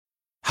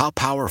How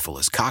powerful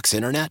is Cox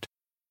Internet?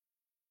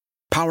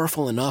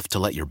 Powerful enough to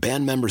let your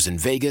band members in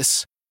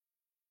Vegas,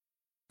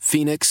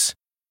 Phoenix,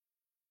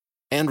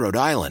 and Rhode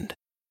Island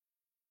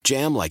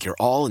jam like you're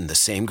all in the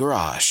same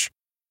garage.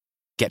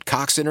 Get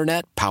Cox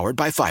Internet powered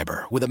by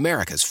fiber with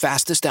America's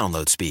fastest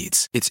download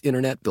speeds. It's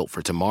internet built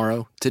for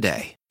tomorrow,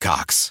 today.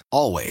 Cox,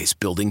 always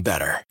building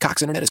better.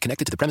 Cox Internet is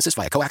connected to the premises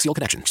via coaxial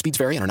connection. Speeds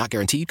vary and are not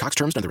guaranteed. Cox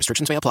terms and other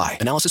restrictions may apply.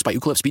 Analysis by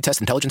Ookla Speed Test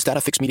Intelligence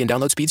Data. Fixed median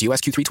download speeds. US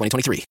Q3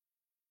 2023.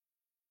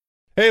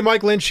 Hey,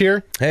 Mike Lynch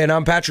here. Hey, and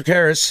I'm Patrick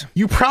Harris.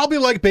 You probably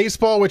like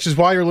baseball, which is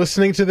why you're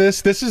listening to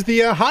this. This is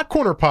the Hot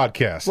Corner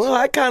podcast. Well,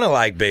 I kind of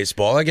like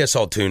baseball. I guess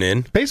I'll tune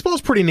in.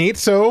 Baseball's pretty neat,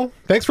 so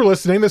thanks for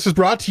listening. This is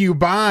brought to you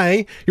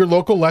by your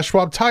local Les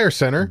Schwab Tire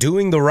Center.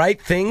 Doing the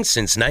right thing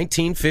since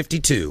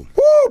 1952.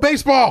 Woo,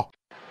 baseball!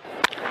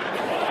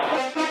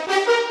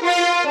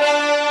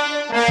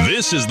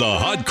 This is the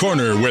Hot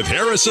Corner with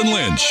Harrison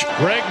Lynch.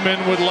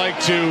 Bregman would like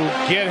to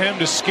get him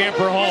to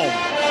scamper home.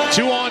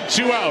 2 on,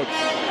 2 out.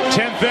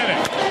 10th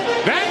inning.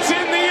 That's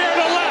in the air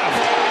to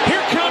left.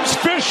 Here comes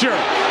Fisher.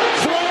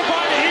 Throw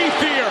by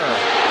Ethier.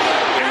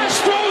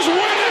 Astros win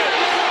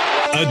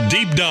it. A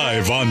deep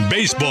dive on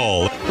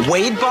baseball.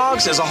 Wade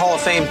Boggs is a Hall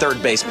of Fame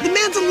third baseman. The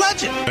man's a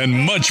legend. And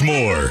much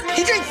more.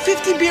 He drank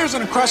 50 beers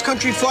on a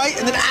cross-country flight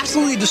and then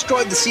absolutely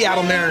destroyed the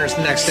Seattle Mariners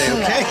the next day,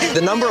 okay?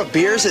 The number of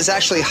beers is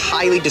actually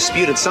highly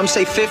disputed. Some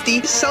say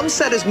 50, some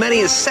said as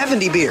many as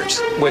 70 beers,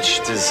 which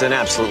is an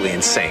absolutely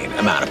insane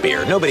amount of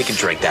beer. Nobody can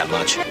drink that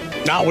much.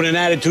 Not with an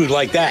attitude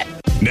like that.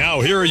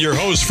 Now, here are your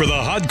hosts for the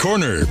Hot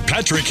Corner,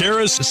 Patrick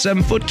Harris, A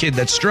 7-foot kid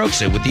that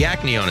strokes it with the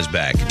acne on his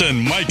back. and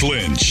Mike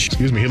Lynch.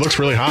 Excuse me, he looks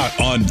really hot.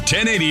 On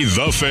 1080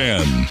 The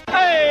Fan.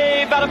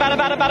 Hey,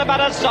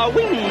 bada,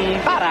 swing,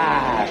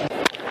 bada.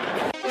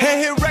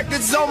 Hey, hit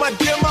records on my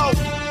demo.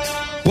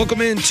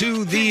 Welcome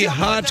into the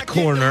Hot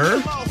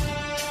Corner.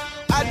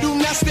 I do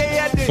not stay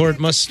at the For it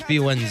must be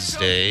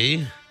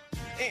Wednesday.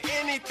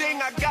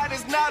 anything I got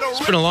is not a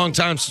It's been a long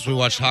time since we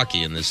watched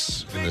hockey in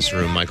this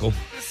room, Michael.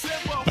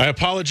 I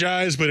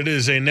apologize, but it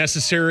is a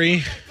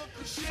necessary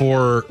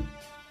for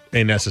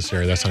a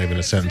necessary. That's not even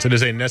a sentence. It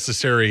is a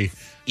necessary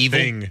Evil?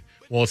 thing.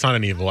 Well, it's not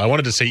an evil. I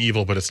wanted to say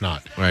evil, but it's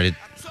not. Right.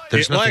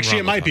 Well, actually,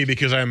 it might be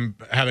because I'm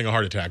having a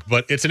heart attack,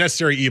 but it's a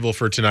necessary evil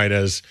for tonight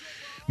as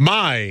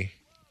my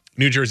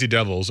New Jersey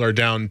Devils are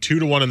down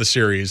 2-1 in the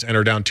series and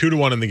are down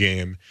 2-1 in the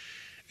game,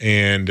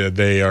 and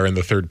they are in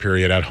the third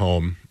period at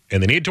home,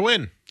 and they need to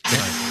win.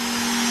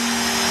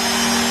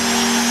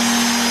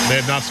 They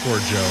have not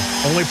scored, Joe.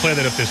 Only play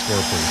that if they score,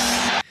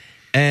 please.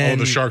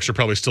 And the Sharks are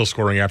probably still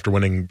scoring after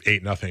winning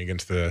 8-0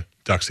 against the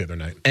Ducks the other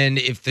night. And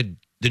if the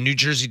New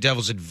Jersey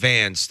Devils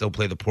advance, they'll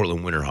play the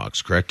Portland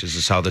Winterhawks, correct? Is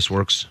this how this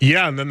works?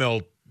 Yeah, and then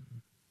they'll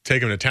take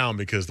them to town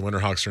because the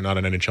Winterhawks are not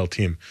an NHL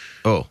team.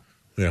 Oh.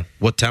 Yeah.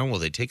 What town will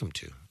they take them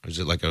to? Is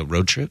it like a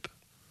road trip?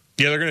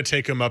 Yeah, they're going to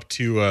take them up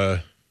to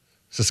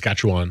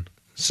Saskatchewan.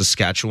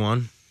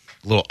 Saskatchewan?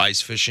 A little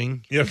ice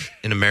fishing Yep.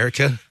 in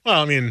America?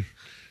 Well, I mean,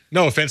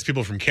 no offense,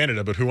 people from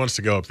Canada, but who wants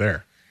to go up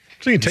there?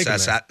 So you can take them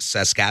there.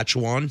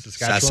 Saskatchewan? Is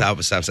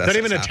that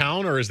even a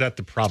town, or is that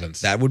the province?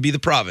 That would be the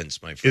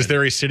province, my friend. Is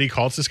there a city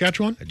called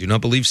Saskatchewan? I do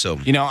not believe so.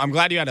 You know, I'm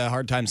glad you had a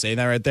hard time saying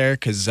that right there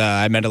because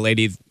I met a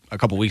lady a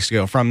couple weeks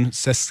ago from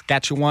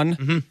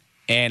Saskatchewan,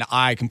 and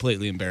I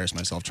completely embarrassed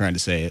myself trying to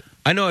say it.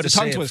 I know how to It's a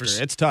say tongue it.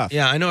 twister. It's tough.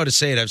 Yeah, I know how to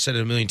say it. I've said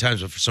it a million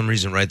times, but for some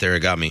reason right there it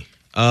got me.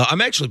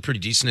 I'm actually pretty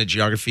decent at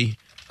geography.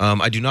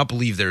 I do not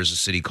believe there is a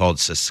city called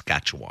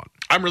Saskatchewan.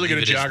 I'm really good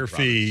at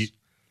geography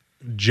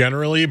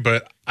generally,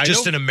 but I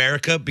just know, in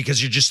America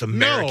because you're just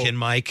American,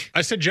 Mike.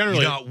 I said generally.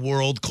 You're not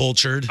world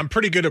cultured. I'm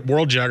pretty good at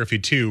world geography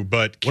too,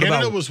 but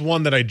Canada was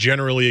one that I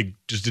generally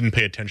just didn't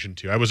pay attention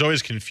to. I was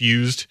always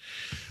confused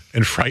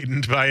and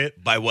frightened by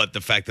it. By what?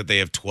 The fact that they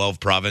have 12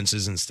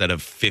 provinces instead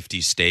of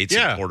 50 states,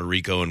 Yeah. and Puerto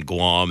Rico and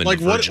Guam and Like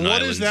the what Virgin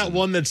Islands. is that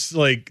one that's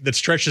like that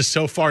stretches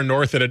so far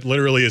north that it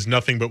literally is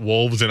nothing but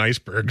wolves and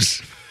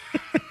icebergs?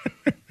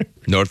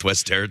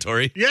 Northwest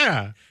Territory?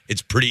 Yeah.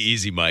 It's pretty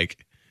easy,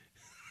 Mike.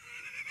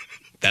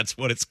 That's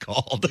what it's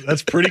called.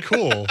 That's pretty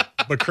cool,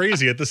 but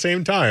crazy at the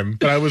same time.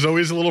 But I was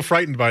always a little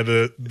frightened by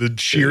the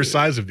sheer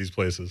size of these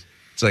places.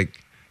 It's like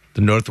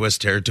the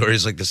Northwest Territory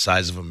is like the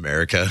size of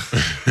America.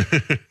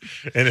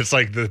 And it's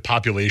like the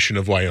population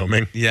of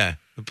Wyoming. Yeah.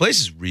 The place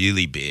is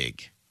really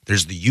big.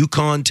 There's the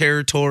Yukon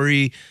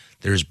Territory.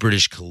 There's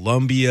British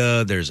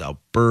Columbia. There's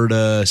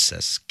Alberta,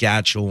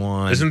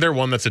 Saskatchewan. Isn't there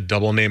one that's a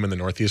double name in the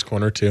northeast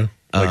corner too?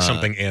 Like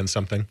something and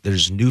something?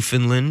 There's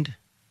Newfoundland.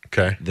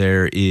 Okay.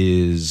 There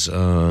is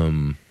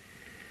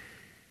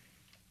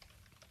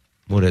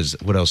what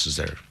else is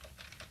there?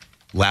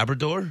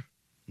 Labrador?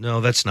 No,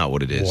 that's not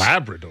what it is.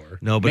 Labrador?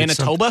 No, but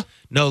Manitoba?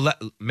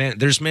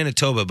 There's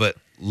Manitoba, but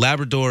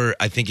Labrador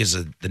I think is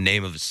the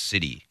name of a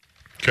city.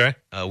 Okay.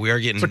 We are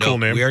getting It's a cool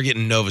name. We are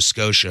getting Nova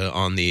Scotia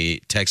on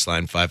the text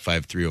line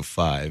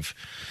 55305.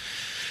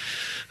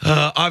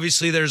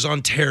 Obviously there's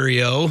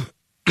Ontario.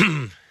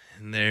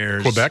 And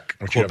there's Quebec.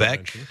 Which you haven't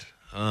Quebec.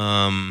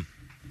 mentioned.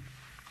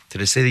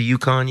 Did I say the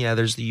Yukon? Yeah,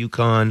 there's the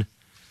Yukon.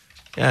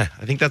 Yeah,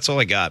 I think that's all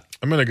I got.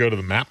 I'm going to go to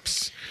the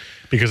maps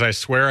Because I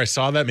swear I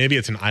saw that. Maybe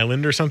it's an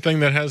island or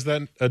something that has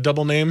that a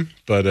double name.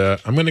 But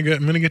I'm gonna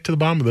get to the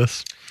bottom of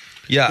this.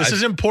 Yeah, this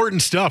is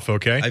important stuff.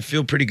 Okay, I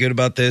feel pretty good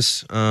about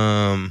this.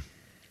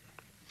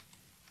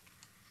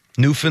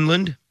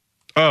 Newfoundland.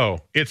 Oh,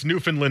 it's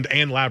Newfoundland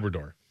and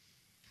Labrador.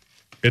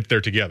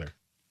 They're together.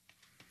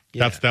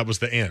 Yeah. That was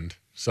the end.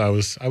 So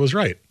I was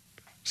right,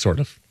 sort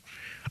of.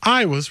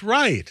 I was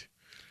right.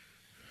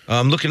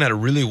 I'm looking at a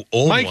really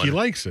old one. Mikey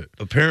likes it.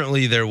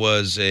 Apparently,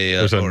 there's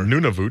a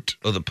Nunavut.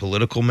 Oh, the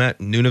political map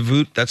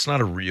Nunavut. That's not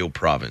a real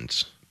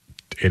province.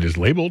 It is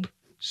labeled.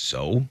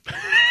 So.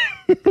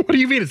 What do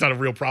you mean it's not a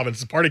real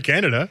province? It's part of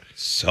Canada.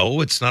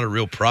 So it's not a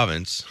real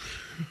province.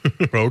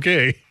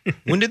 Okay.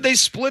 When did they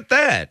split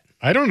that?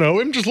 I don't know.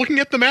 I'm just looking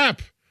at the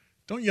map.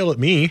 Don't yell at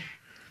me.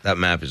 That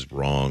map is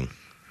wrong.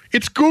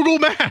 It's Google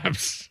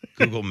Maps.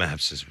 Google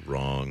Maps is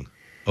wrong.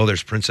 Oh,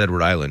 there's Prince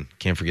Edward Island.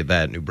 Can't forget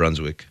that. New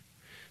Brunswick.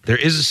 There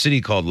is a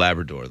city called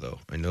Labrador, though.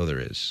 I know there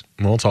is.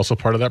 Well, it's also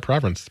part of that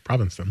province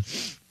then.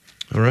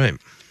 All right.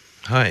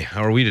 Hi.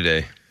 How are we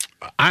today?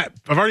 I've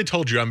already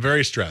told you I'm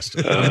very stressed.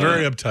 I'm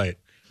very uptight.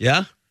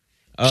 Yeah?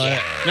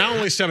 Now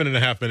only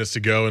 7.5 minutes to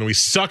go, and we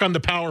suck on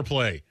the power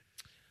play.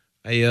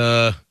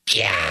 I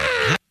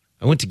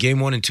went to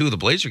game 1 and 2 of the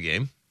Blazer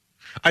game.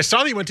 I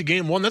saw that you went to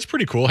game 1. That's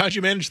pretty cool. How'd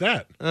you manage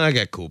that? I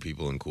got cool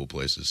people in cool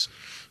places.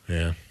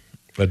 Yeah,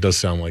 that does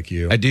sound like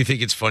you. I do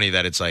think it's funny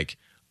that it's like,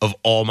 of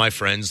all my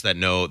friends that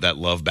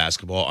love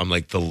basketball, I'm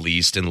like the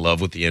least in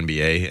love with the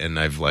NBA, and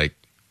I've like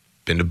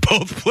been to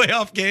both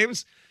playoff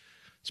games.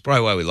 It's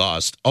probably why we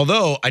lost.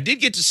 Although I did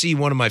get to see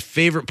one of my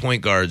favorite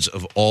point guards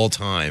of all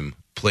time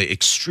play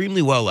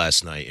extremely well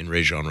last night in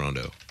Rajon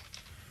Rondo.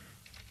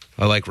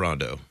 I like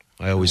Rondo.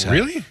 I always have.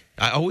 Really?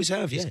 I always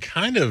have, yeah. He's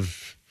kind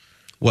of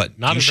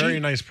not a very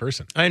nice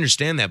person. I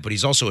understand that, but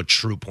he's also a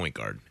true point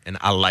guard, and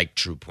I like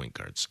true point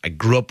guards. I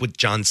grew up with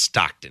John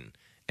Stockton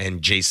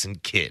and Jason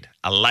Kidd.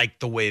 I like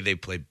the way they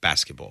play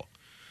basketball.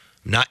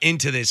 I'm not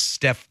into this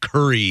Steph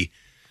Curry,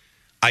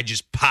 I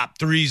just pop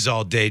threes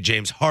all day,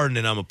 James Harden,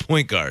 and I'm a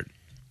point guard.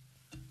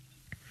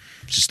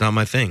 It's just not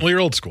my thing. Well, you're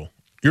old school.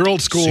 You're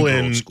old school Super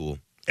in old school.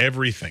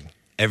 Everything.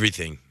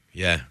 Everything,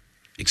 yeah.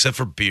 Except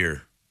for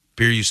beer.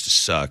 Beer used to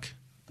suck.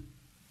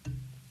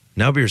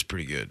 Now beer's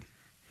pretty good.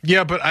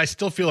 Yeah, but I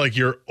still feel like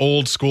you're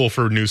old school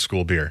for new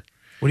school beer.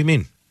 What do you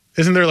mean?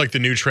 Isn't there like the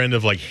new trend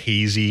of like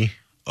hazy?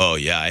 Oh,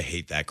 yeah, I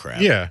hate that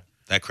crap. Yeah.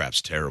 That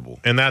crap's terrible.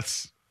 And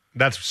that's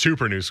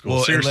super new school.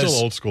 Well, so you're still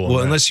old school. Well,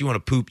 unless you want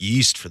to poop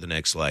yeast for the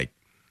next,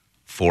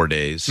 4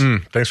 days.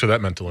 Thanks for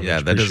that mental image.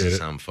 Yeah, that doesn't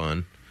sound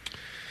fun.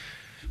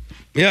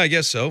 Yeah, I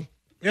guess so.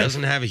 Yeah.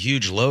 Doesn't have a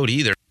huge load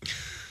either.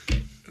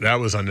 That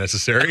was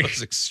unnecessary. That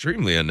was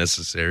extremely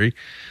unnecessary.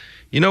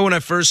 You know, when I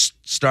first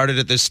started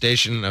at this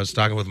station, I was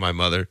talking with my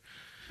mother,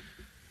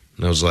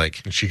 and I was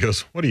like... And she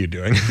goes, what are you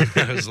doing?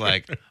 I was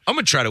like, I'm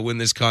going to try to win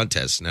this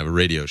contest and have a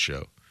radio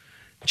show.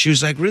 She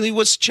was like, really?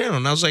 What's the channel?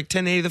 And I was like,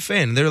 1080 The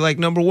Fan. They're like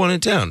 #1 in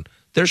town.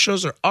 Their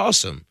shows are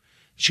awesome.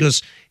 She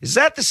goes, is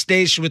that the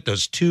station with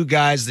those 2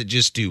 guys that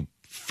just do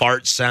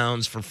fart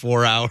sounds for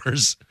 4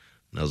 hours?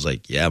 And I was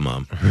like, yeah,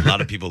 Mom. A lot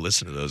of people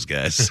listen to those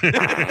guys. And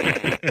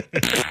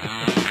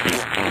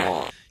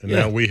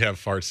now we have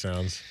fart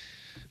sounds.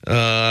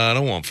 I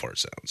don't want fart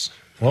sounds.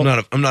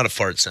 Well, I'm not a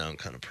fart sound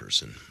kind of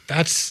person.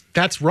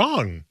 That's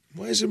wrong.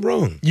 Why is it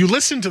wrong? You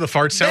listen to the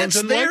fart sounds.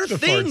 That's and their like the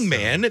thing, fart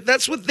man.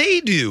 That's what they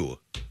do.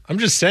 I'm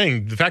just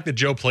saying, the fact that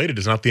Joe played it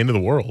is not the end of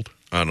the world.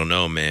 I don't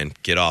know, man.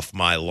 Get off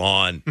my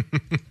lawn.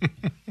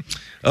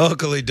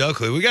 Ugly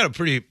duckly. We got a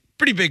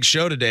pretty big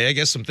show today. I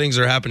guess some things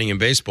are happening in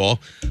baseball.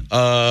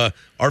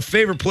 Our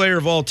favorite player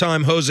of all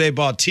time, Jose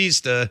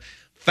Bautista,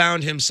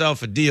 found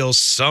himself a deal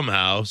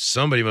somehow.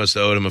 Somebody must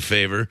have owed him a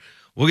favor.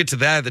 We'll get to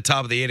that at the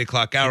top of the 8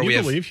 o'clock hour. Can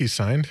you believe he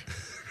signed?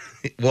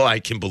 Well, I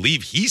can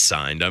believe he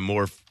signed. I'm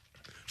more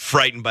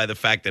frightened by the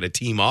fact that a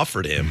team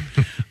offered him.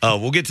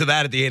 We'll get to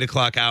that at the 8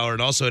 o'clock hour.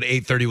 And also at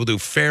 8:30, we'll do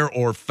Fair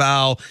or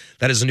Foul.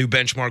 That is a new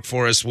benchmark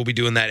for us. We'll be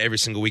doing that every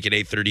single week at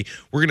 8:30.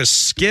 We're going to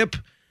skip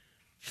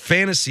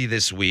fantasy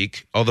this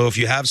week. Although if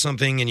you have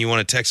something and you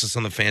want to text us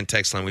on the fan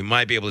text line, we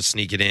might be able to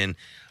sneak it in.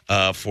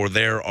 For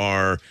there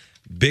are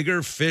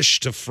bigger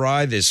fish to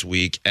fry this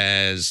week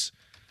as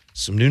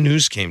some new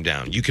news came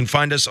down. You can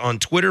find us on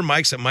Twitter.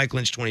 Mike's at Mike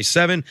Lynch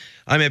 27.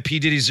 I'm at P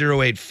Diddy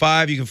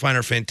 085. You can find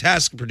our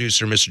fantastic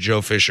producer, Mr.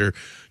 Joe Fisher,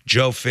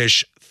 Joe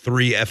Fish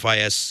 3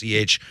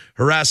 FISCH.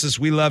 Harass us.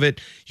 We love it.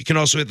 You can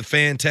also hit the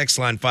fan text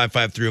line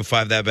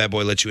 55305. That bad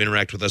boy lets you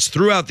interact with us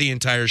throughout the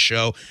entire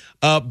show.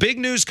 Big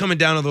news coming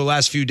down over the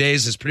last few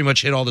days has pretty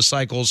much hit all the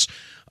cycles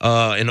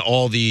and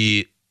all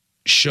the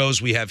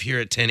shows we have here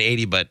at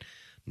 1080. But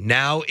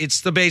now it's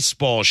the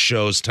baseball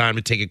show's time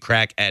to take a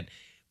crack at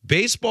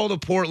baseball. To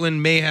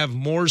Portland may have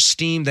more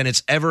steam than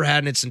it's ever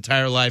had in its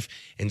entire life,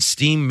 and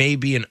steam may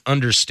be an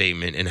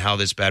understatement in how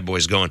this bad boy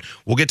is going.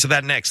 We'll get to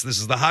that next. This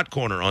is the Hot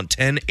Corner on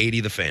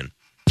 1080 The Fan.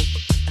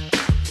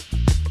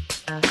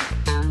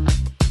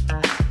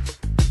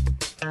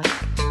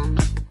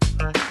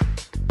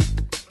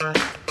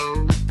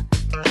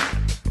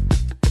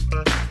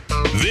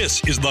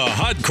 This is the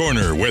Hot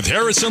Corner with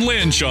Harrison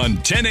Lynch on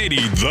 1080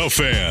 The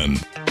Fan.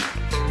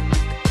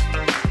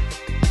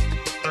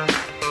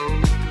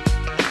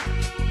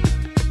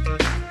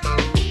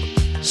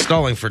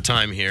 Stalling for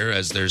time here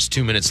as there's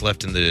 2 minutes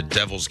left in the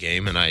Devils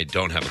game, and I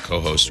don't have a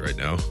co-host right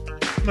now.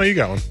 No, you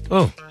got one.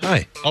 Oh,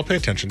 hi. I'll pay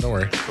attention. Don't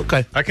worry.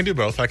 Okay. I can do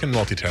both. I can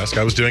multitask.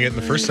 I was doing it in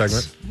the first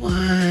segment.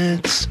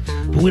 What?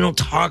 But we don't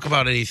talk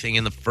about anything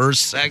in the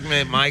first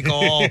segment,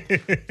 Michael.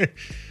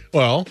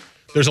 Well,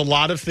 there's a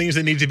lot of things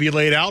that need to be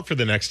laid out for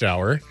the next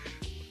hour.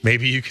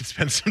 Maybe you could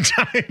spend some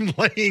time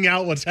laying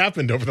out what's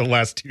happened over the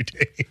last 2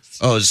 days.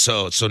 Oh,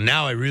 so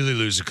now I really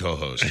lose a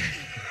co-host.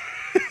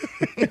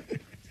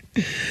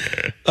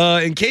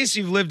 In case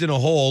you've lived in a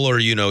hole or,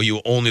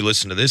 you only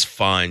listen to this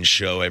fine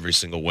show every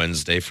single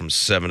Wednesday from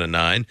 7 to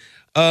 9,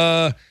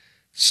 I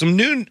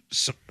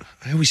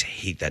always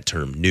hate that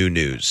term, new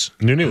news.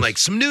 New news. Like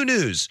some new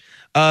news.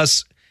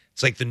 It's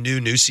like the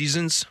new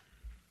seasons.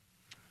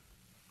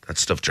 That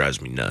stuff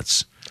drives me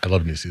nuts. I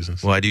love new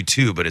seasons. Well, I do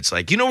too, but it's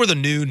like, where the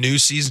new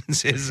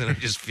seasons is? And I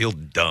just feel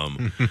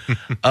dumb.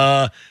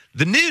 The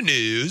new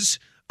news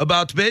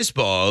about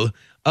baseball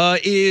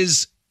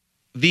is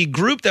the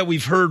group that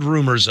we've heard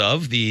rumors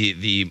of,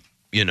 the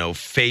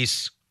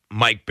face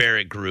Mike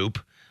Barrett group,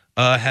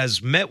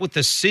 has met with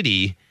the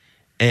city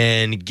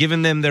and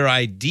given them their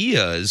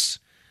ideas.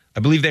 I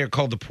believe they are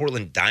called the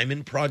Portland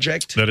Diamond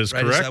Project. That is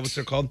right? correct. Is that what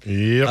they're called?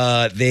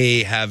 Yep.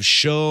 They have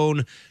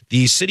shown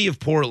the city of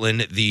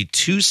Portland the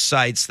 2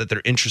 sites that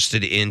they're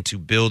interested in to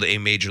build a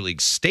Major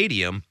League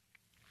Stadium,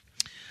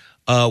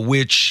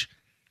 which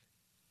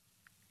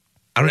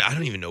I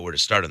don't even know where to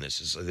start on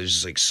this. There's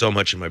just like so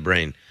much in my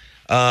brain.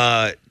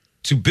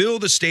 To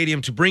build a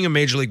stadium to bring a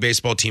Major League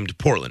Baseball team to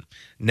Portland.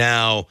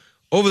 Now,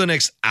 over the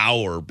next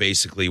hour,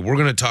 basically, we're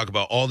going to talk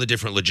about all the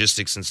different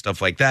logistics and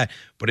stuff like that,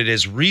 but it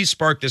has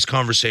re-sparked this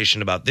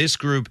conversation about this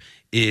group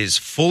is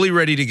fully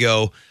ready to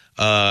go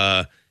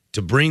to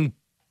bring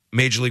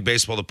Major League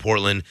Baseball to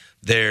Portland.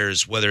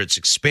 There's, whether it's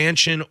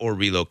expansion or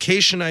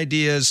relocation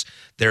ideas,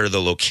 there are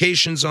the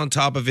locations on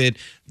top of it,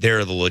 there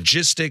are the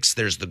logistics,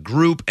 there's the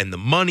group and the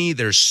money.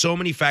 There's so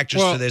many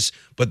factors to this,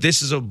 but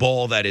this is a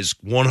ball that is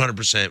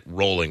 100%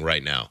 rolling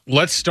right now.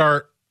 Let's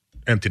start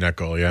empty net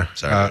goal, yeah.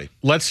 Sorry, buddy.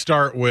 Let's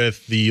start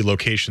with the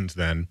locations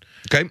then.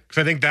 Okay. Because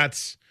I think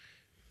that's,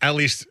 at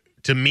least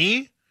to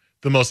me,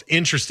 the most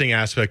interesting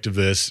aspect of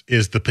this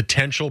is the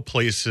potential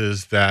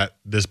places that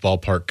this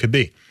ballpark could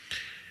be.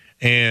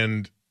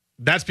 And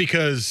that's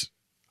because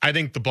I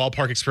think the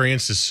ballpark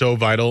experience is so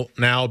vital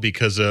now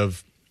because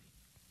of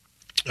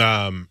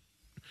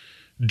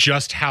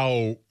just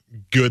how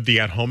good the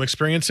at-home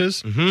experience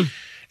is. Mm-hmm.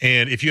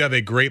 And if you have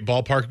a great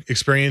ballpark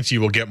experience,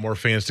 you will get more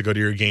fans to go to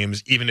your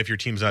games, even if your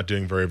team's not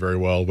doing very, very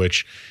well,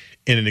 which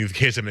in the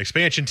case of an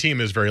expansion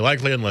team is very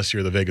likely unless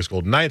you're the Vegas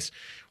Golden Knights,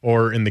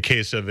 or in the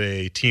case of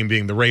a team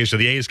being the Rays or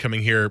the A's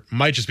coming here,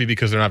 might just be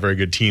because they're not very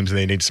good teams and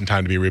they need some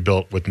time to be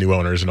rebuilt with new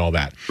owners and all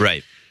that.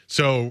 Right.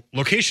 So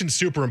location's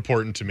super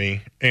important to me,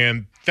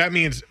 and that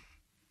means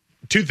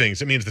 2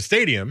 things. It means the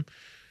stadium,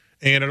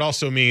 and it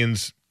also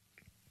means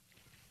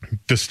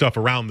the stuff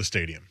around the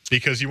stadium,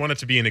 because you want it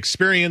to be an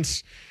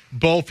experience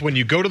both when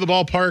you go to the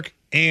ballpark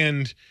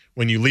and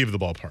when you leave the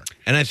ballpark.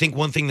 And I think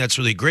one thing that's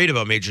really great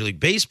about Major League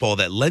Baseball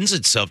that lends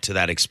itself to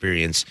that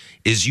experience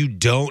is you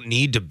don't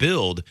need to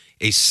build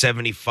a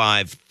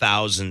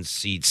 75,000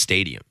 seat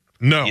stadium.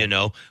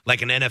 No.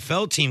 Like an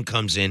NFL team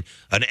comes in,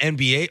 an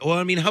NBA. Well,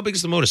 I mean, how big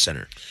is the Moda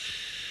Center?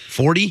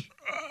 40?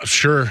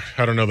 Sure.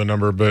 I don't know the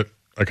number, but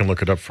I can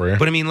look it up for you.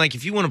 But I mean, like,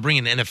 if you want to bring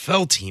an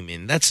NFL team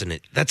in, that's an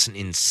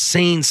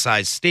insane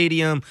sized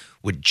stadium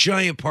with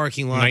giant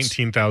parking lots.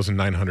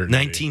 19,900.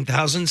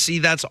 19,000. See,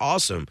 that's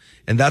awesome.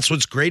 And that's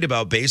what's great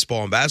about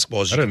baseball and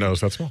basketball. Is I didn't know it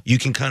was that small. You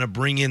can kind of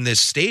bring in this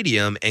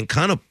stadium and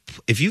kind of,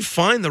 if you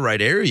find the right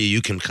area,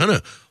 you can kind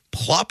of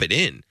plop it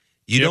in.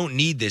 You don't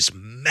need this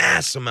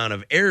mass amount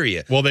of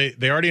area. Well, they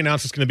already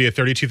announced it's going to be a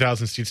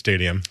 32,000 seat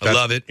stadium. I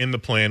love it. In the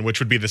plan, which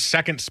would be the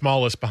second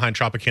smallest behind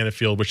Tropicana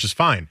Field, which is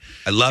fine.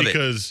 I love it.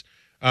 Because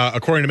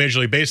according to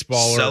Major League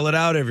Baseball, sell it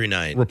out every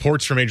night.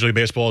 Reports from Major League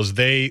Baseball is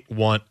they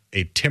want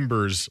a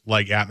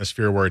Timbers-like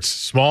atmosphere where it's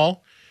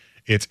small,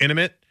 it's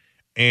intimate,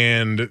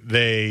 and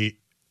they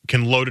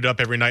can load it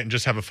up every night and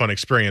just have a fun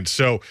experience.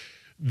 So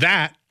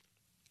that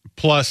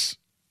plus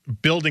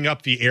building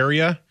up the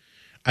area,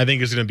 I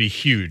think is going to be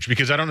huge,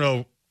 because I don't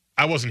know,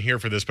 I wasn't here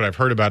for this, but I've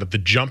heard about it. The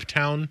Jump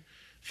Town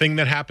thing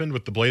that happened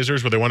with the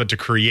Blazers, where they wanted to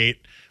create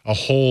a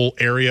whole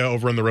area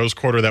over in the Rose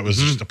Quarter that was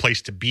just a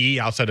place to be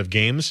outside of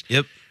games.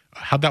 Yep.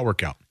 How'd that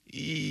work out?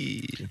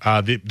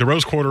 The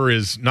Rose Quarter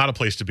is not a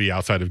place to be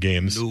outside of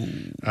games. No.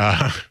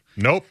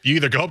 Nope. You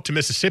either go up to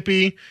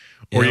Mississippi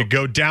or you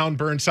go down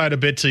Burnside a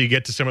bit till you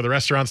get to some of the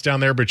restaurants down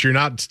there, but you're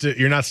not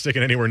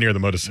sticking anywhere near the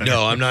Moda Center.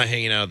 No, I'm not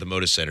hanging out at the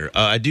Moda Center.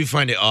 I do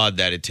find it odd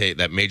that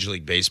that Major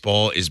League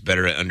Baseball is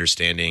better at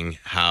understanding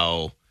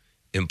how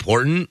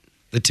important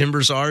the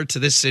Timbers are to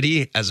this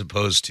city, as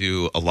opposed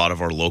to a lot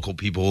of our local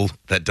people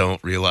that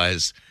don't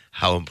realize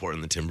how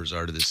important the Timbers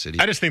are to this city.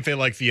 I just think they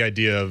like the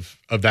idea of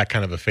that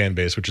kind of a fan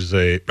base, which is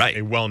a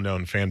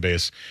well-known fan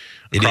base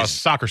across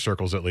soccer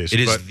circles, at least. It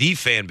is the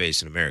fan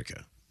base in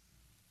America.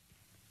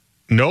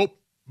 Nope,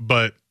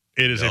 but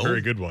it is a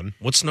very good one.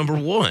 What's number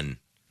one?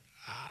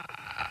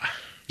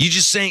 You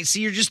just saying,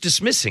 see, you're just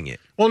dismissing it.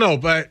 Well, no,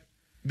 but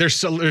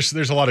there's a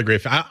lot of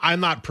great. I'm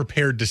not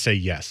prepared to say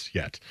yes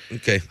yet.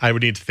 Okay. I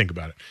would need to think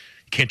about it.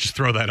 You can't just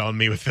throw that on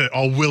me with it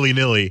all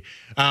willy-nilly.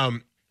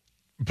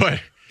 But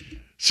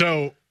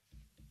so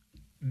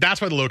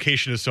that's why the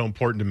location is so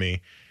important to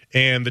me.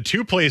 And the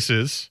two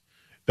places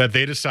that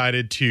they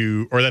decided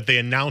to, or that they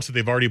announced that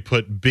they've already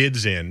put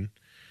bids in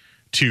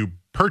to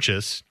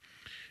purchase,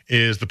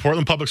 is the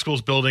Portland Public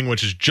Schools building,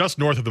 which is just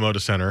north of the Moda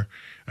Center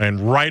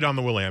and right on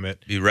the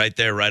Willamette. Be right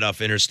there, right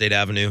off Interstate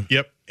Avenue.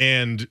 Yep.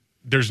 And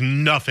there's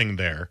nothing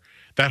there.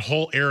 That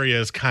whole area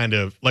is kind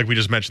of, like we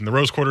just mentioned, the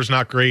Rose Quarter's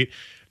not great.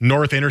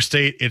 North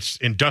Interstate, it's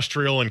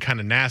industrial and kind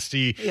of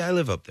nasty. Yeah, I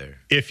live up there.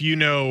 If you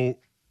know,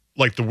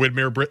 like the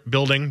Widmer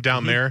building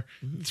down there,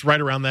 it's right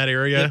around that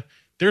area. Yep.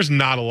 There's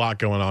not a lot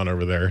going on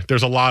over there.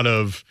 There's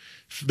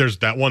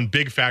that one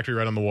big factory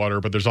right on the water,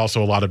 but there's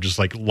also a lot of just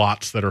like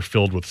lots that are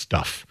filled with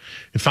stuff.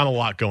 It's not a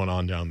lot going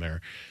on down there.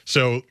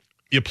 So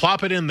you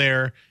plop it in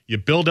there, you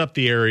build up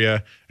the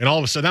area, and all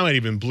of a sudden that might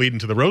even bleed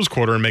into the Rose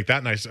Quarter and make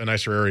that a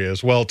nicer area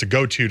as well to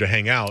go to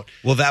hang out.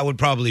 Well, that would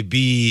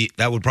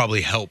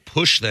probably help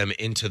push them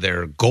into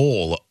their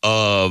goal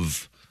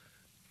of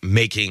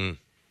making,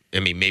 I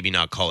mean, maybe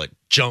not call it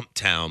Jump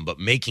Town, but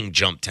making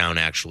Jump Town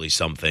actually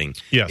something.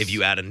 Yes. If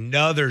you add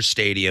another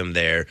stadium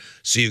there,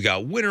 so you've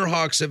got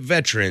Winterhawks at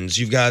Veterans,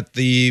 you've got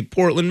the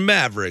Portland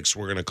Mavericks,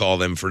 we're going to call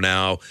them for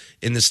now,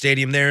 in the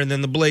stadium there, and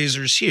then the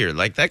Blazers here.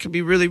 Like, that could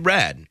be really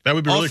rad. That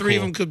would be really cool. All three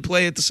of them could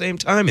play at the same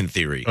time, in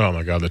theory. Oh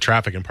my God, the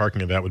traffic and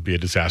parking of that would be a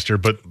disaster.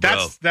 But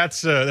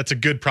that's a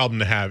good problem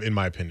to have, in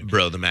my opinion.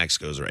 Bro, the Max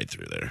goes right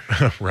through there.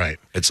 Right.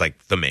 It's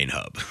like the main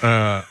hub.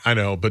 I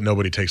know, but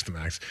nobody takes the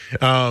Max.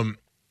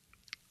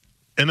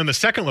 And then the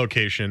second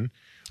location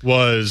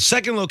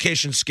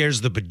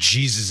scares the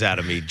bejesus out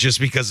of me just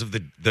because of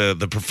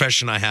the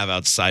profession I have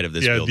outside of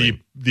this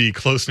building. The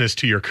closeness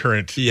to your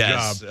current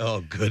job.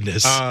 Oh,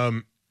 goodness.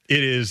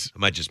 It is. I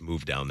might just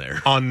move down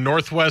there. On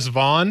Northwest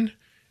Vaughn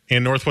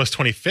and Northwest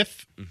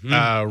 25th,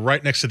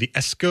 right next to the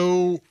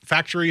Esco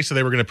factory. So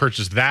they were going to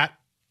purchase that,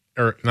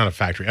 or not a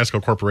factory,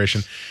 Esco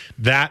Corporation,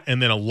 that,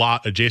 and then a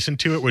lot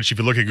adjacent to it, which if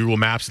you look at Google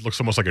Maps, it looks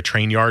almost like a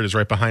train yard is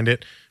right behind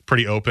it.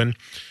 Pretty open.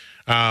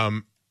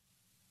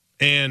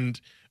 And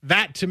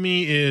that to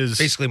me is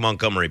basically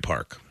Montgomery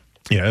Park.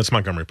 Yeah, that's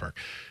Montgomery Park.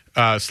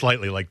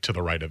 Slightly like to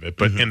the right of it,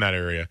 but in that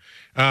area.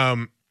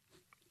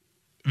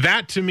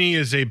 That to me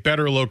is a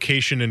better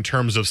location in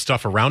terms of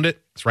stuff around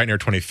it. It's right near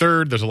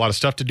 23rd. There's a lot of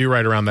stuff to do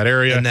right around that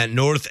area. And that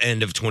north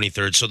end of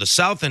 23rd. So the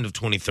south end of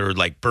 23rd,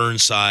 like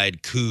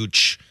Burnside,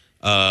 Cooch,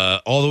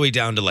 all the way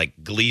down to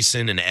like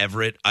Gleason and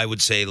Everett, I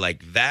would say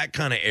like that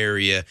kind of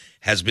area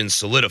has been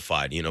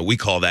solidified. You know, we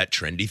call that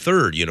trendy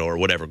third, you know, or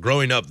whatever.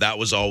 Growing up, that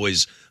was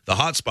always the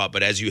hot spot.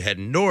 But as you head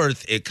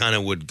north, it kind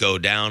of would go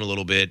down a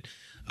little bit.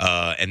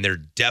 And they're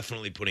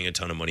definitely putting a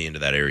ton of money into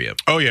that area.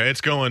 Oh, yeah.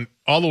 It's going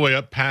all the way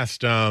up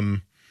past...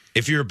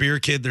 if you're a beer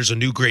kid, there's a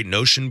new Great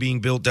Notion being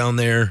built down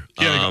there.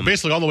 Yeah,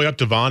 basically all the way up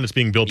to Vaughn. It's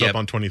being built up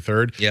on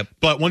 23rd. Yep.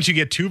 But once you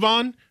get to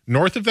Vaughn,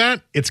 north of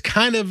that, it's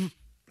kind of...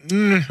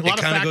 it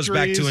kind of goes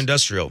back to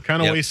industrial.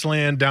 Kind of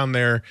wasteland down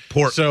there.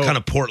 Kind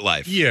of port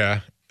life.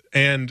 Yeah.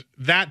 And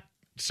that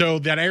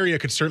area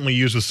could certainly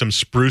use with some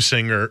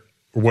sprucing or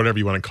whatever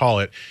you want to call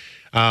it.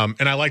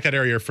 And I like that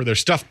area for their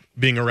stuff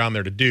being around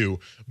there to do,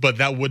 but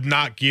that would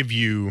not give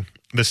you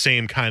the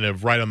same kind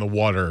of right on the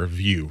water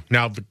view.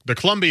 Now, the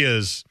Columbia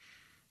is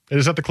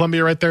that the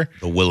Columbia right there?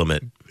 The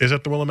Willamette. Is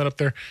that the Willamette up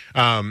there?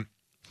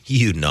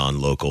 You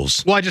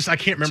non-locals. Well, I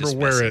can't remember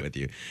where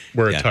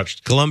it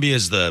touched. Columbia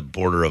is the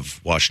border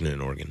of Washington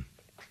and Oregon.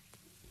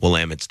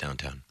 Willamette's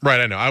downtown. Right,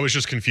 I know. I was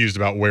just confused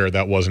about where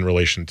that was in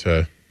relation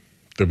to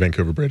the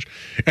Vancouver Bridge.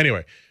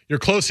 Anyway, you're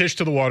close-ish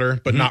to the water,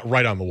 but not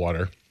right on the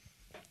water,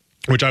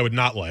 which I would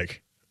not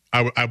like.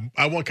 I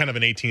want kind of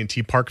an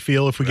AT&T Park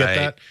feel if we get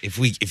that.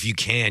 If you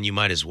can, you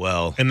might as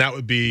well. And that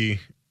would be,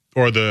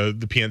 or the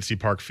PNC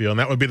Park feel, and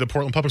that would be the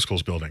Portland Public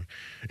Schools building.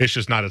 It's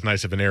just not as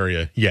nice of an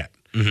area yet.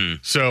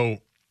 So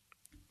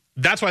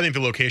that's why I think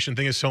the location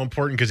thing is so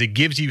important, because it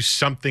gives you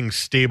something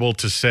stable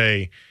to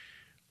say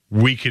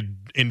we could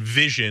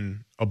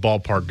envision a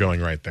ballpark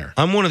going right there.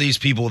 I'm one of these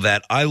people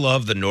that I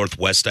love the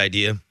Northwest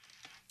idea.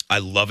 I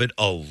love it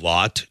a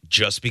lot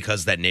just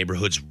because that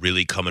neighborhood's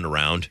really coming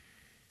around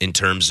in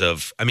terms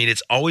of, I mean,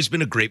 it's always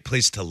been a great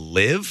place to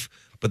live,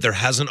 but there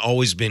hasn't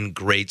always been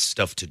great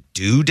stuff to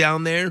do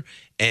down there.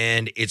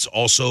 And it's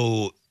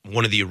also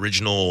one of the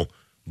original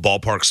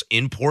ballparks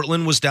in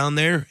Portland was down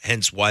there,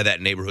 hence why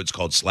that neighborhood's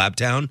called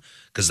Slabtown,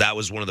 because that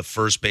was one of the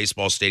first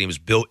baseball stadiums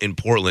built in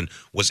Portland,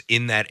 was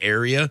in that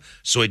area.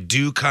 So I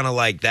do kind of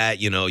like that,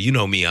 you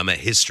know me, I'm a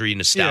history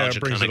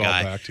nostalgia kind of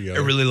guy. I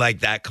really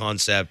like that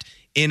concept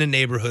in a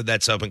neighborhood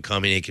that's up and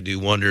coming. It could do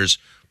wonders.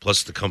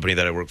 Plus the company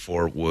that I work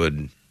for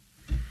would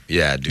do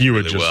you really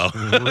would just well.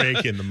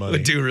 rake in the money.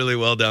 Would do really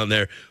well down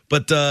there.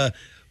 But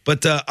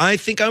But I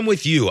think I'm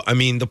with you. I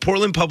mean, the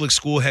Portland Public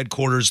School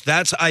headquarters,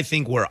 that's, I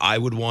think, where I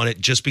would want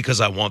it, just because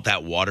I want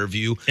that water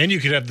view. And you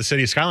could have the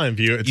city skyline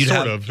view. It's You'd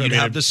sort have, of. You'd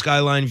have the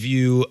skyline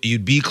view.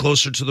 You'd be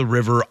closer to the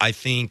river. I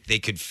think they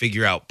could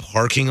figure out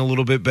parking a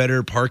little bit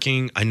better.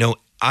 Parking, I know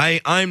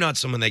I'm not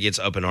someone that gets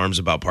up in arms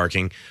about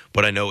parking,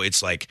 but I know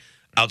it's like,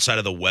 outside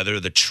of the weather,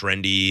 the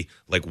trendy,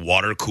 like,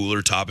 water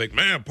cooler topic,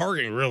 man,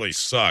 parking really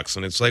sucks.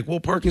 And it's like, well,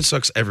 parking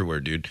sucks everywhere,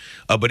 dude.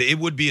 But it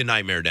would be a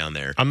nightmare down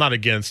there. I'm not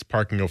against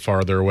parking go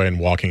farther away and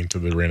walking to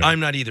the arena. I'm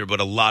not either,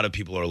 but a lot of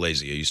people are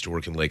lazy. I used to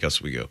work in Lake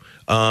Oswego.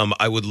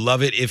 I would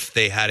love it if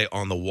they had it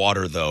on the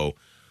water, though.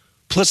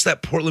 Plus,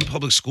 that Portland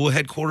Public School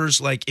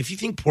headquarters, like, if you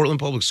think Portland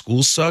Public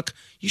Schools suck,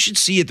 you should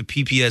see at the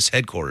PPS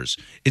headquarters.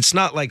 It's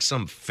not like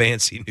some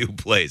fancy new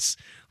place.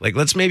 Like,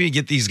 let's maybe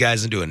get these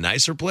guys into a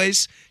nicer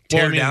place,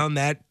 tear down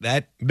that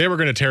they were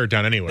going to tear it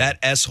down anyway. That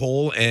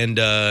S-hole and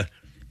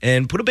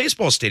put a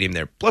baseball stadium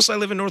there. Plus, I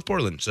live in North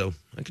Portland, so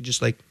I could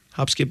just, like,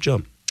 hop, skip,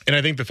 jump. And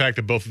I think the fact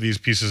that both of these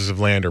pieces of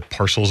land, or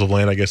parcels of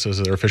land, I guess as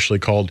they're officially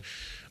called,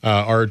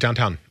 are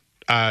downtown.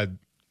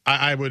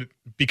 I would,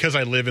 because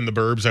I live in the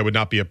burbs, I would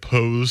not be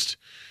opposed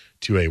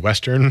to a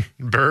Western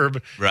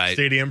burb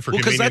stadium for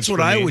convenience. Because that's what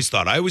I always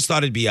thought. I always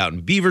thought it'd be out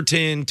in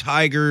Beaverton,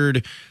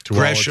 Tigard,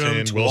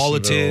 Gresham,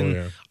 Tualatin.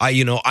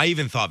 Yeah. I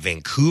even thought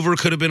Vancouver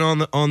could have been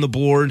on the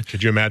board.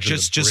 Could you imagine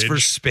just for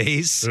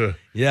space? Ugh.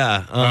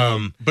 Yeah.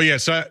 But yeah,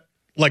 so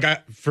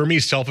for me,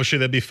 selfishly,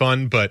 that'd be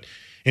fun. But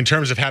in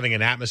terms of having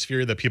an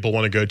atmosphere that people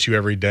want to go to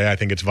every day, I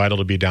think it's vital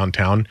to be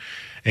downtown.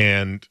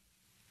 And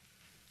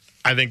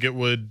I think it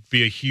would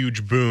be a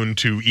huge boon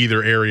to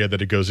either area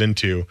that it goes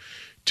into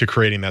to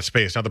creating that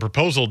space. Now, the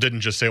proposal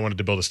didn't just say they wanted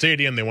to build a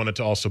stadium. They wanted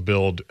to also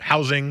build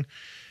housing.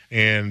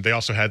 And they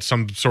also had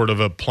some sort of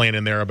a plan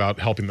in there about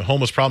helping the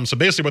homeless problem. So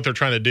basically what they're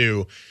trying to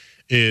do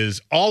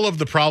is all of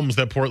the problems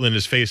that Portland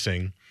is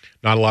facing,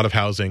 not a lot of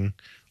housing,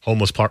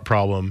 homeless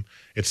problem,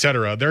 et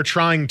cetera, they're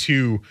trying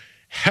to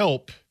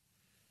help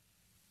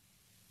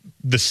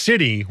the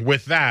city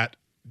with that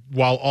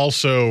while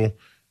also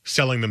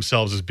selling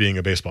themselves as being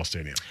a baseball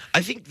stadium.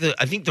 I think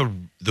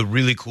the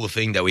really cool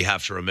thing that we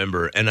have to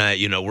remember, and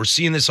we're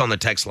seeing this on the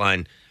text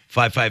line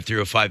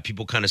 55305,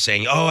 people kind of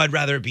saying, "Oh, I'd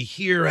rather it be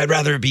here, I'd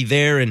rather it be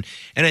there," and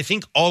I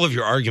think all of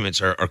your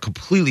arguments are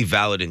completely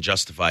valid and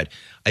justified.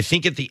 I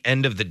think at the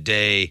end of the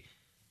day,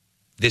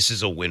 this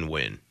is a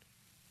win-win.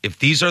 If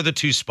these are the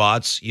two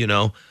spots,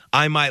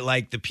 I might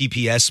like the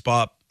PPS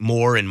spot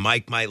more, and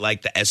Mike might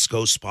like the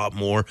ESCO spot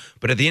more.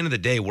 But at the end of the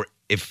day,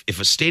 if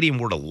a stadium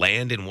were to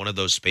land in one of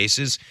those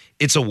spaces,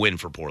 it's a win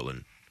for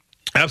Portland.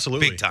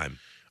 Absolutely. Big time.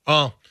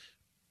 Well,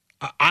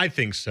 I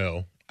think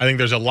so. I think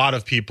there's a lot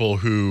of people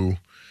who...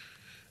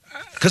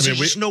 Because there's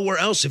just nowhere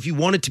else. If you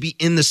want it to be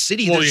in the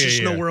city, there's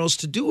just nowhere else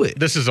to do it.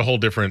 This is a whole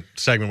different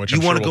segment, which you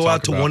I'm sure want to we'll go talk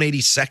out to about.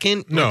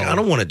 182nd? No. I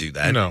don't want to do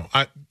that. No.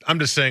 I'm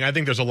just saying, I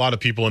think there's a lot of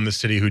people in the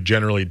city who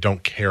generally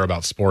don't care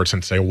about sports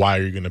and say, why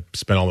are you going to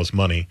spend all this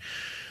money?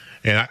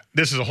 And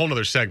this is a whole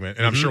other segment,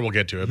 and I'm sure we'll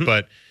get to it,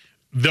 but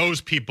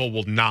those people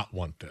will not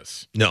want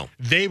this. No.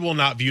 They will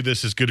not view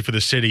this as good for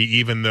the city,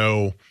 even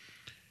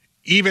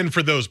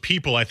for those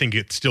people, I think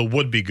it still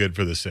would be good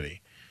for the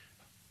city.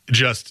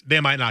 Just, they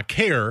might not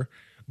care,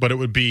 but it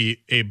would be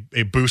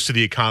a boost to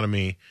the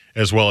economy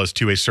as well as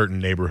to a certain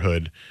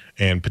neighborhood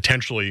and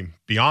potentially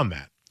beyond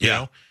that. Yeah. You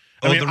know?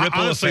 The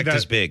ripple effect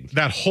is big.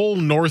 That whole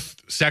north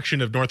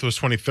section of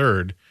Northwest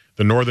 23rd,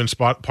 the northern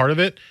part of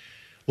it,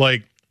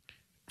 like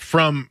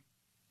from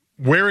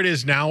where it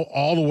is now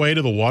all the way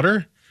to the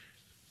water,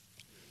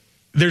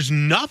 there's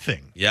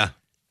nothing. Yeah.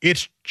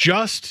 It's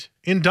just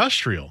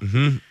industrial.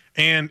 Mm-hmm.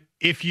 And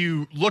if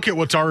you look at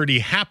what's already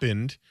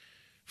happened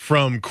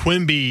from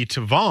Quimby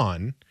to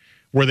Vaughan,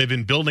 where they've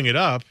been building it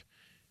up,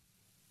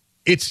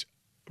 it's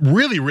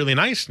really, really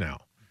nice now.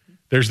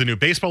 There's the new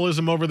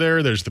baseballism over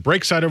there. There's the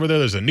Breakside over there.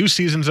 There's the New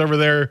Seasons over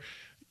there.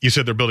 You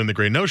said they're building the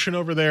Great Notion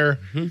over there.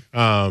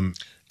 Mm-hmm.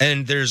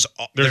 And there's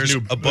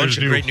a bunch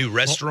of great new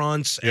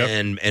restaurants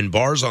and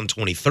bars on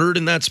 23rd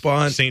in that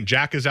spot. St.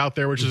 Jack is out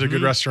there, which is a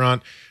good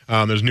restaurant.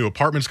 There's new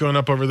apartments going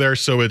up over there.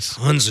 So it's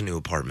tons of new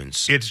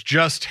apartments. It's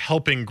just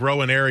helping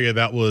grow an area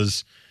that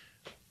was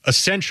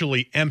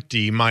essentially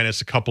empty, minus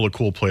a couple of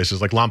cool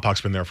places. Like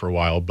Lompoc's been there for a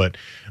while, but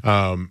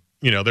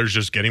there's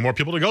just getting more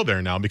people to go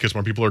there now because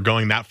more people are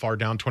going that far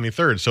down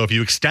 23rd. So if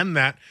you extend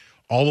that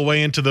all the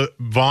way into the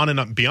Vaughan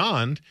and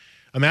beyond,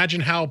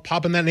 imagine how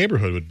poppin' that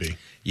neighborhood would be.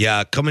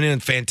 Yeah, coming in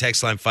fan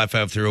text line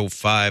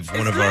 55305.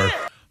 One of our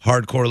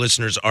hardcore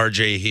listeners,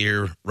 RJ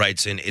here,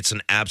 writes in, "It's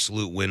an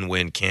absolute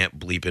win-win. Can't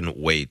bleepin'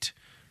 wait."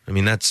 I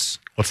mean, that's...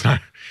 Let's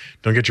not...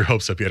 Don't get your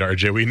hopes up yet,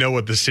 RJ. We know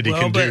what the city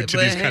can do to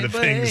these kind of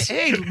things.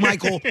 Hey,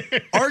 Michael,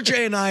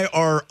 RJ and I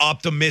are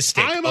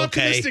optimistic. I am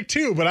optimistic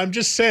too, but I'm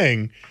just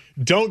saying,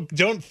 don't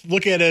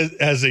look at it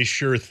as a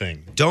sure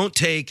thing.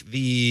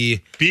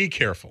 Be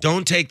careful.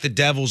 Don't take the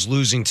Devils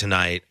losing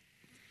tonight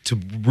to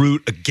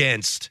root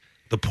against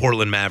the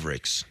Portland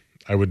Mavericks.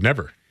 I would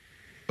never.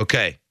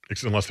 Okay.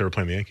 Unless they were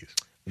playing the Yankees.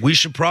 We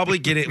should probably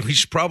get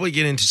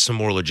into some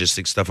more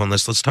logistics stuff on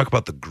this. Let's talk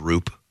about the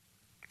group.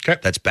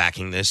 that's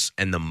backing this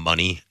and the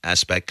money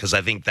aspect, because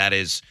I think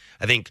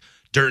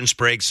Dirt and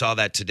Sprague saw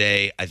that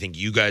today. I think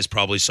you guys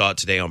probably saw it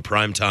today on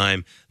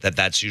primetime,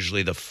 that's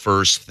usually the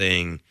first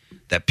thing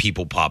that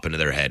people pop into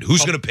their head.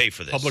 Who's going to pay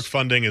for this? Public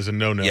funding is a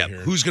no-no here.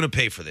 Who's going to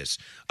pay for this?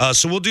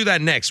 So we'll do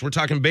that next. We're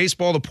talking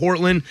baseball to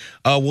Portland.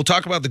 We'll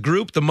talk about the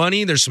group, the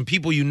money. There's some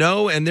people you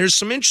know, and there's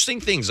some interesting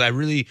things. I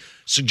really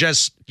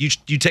suggest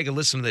you take a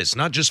listen to this,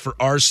 not just for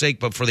our sake,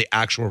 but for the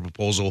actual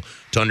proposal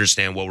to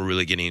understand what we're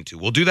really getting into.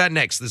 We'll do that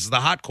next. This is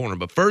the Hot Corner.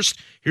 But first,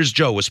 here's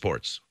Joe with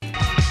sports.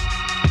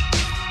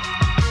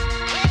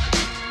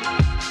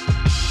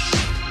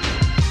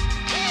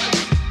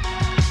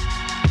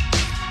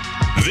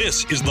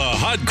 This is the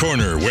Hot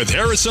Corner with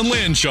Harrison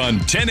Lynch on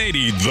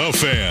 1080 The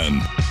Fan.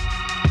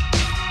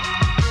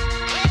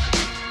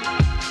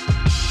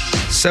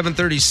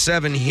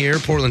 7:37 here.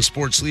 Portland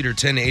sports leader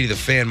 1080 The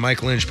Fan.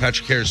 Mike Lynch,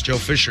 Patrick Harris, Joe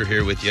Fisher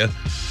here with you.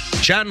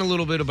 Chatting a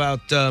little bit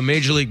about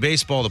Major League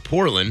Baseball to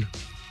Portland.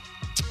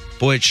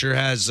 Boy, it sure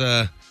has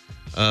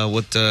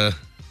what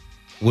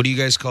do you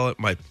guys call it?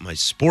 My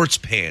sports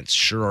pants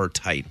sure are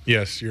tight.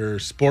 Yes, your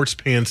sports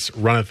pants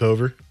runneth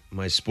over.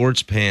 My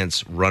sports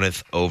pants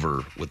runneth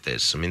over with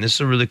this. I mean, this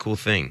is a really cool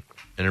thing,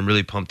 and I'm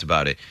really pumped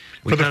about it.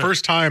 For the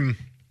first time,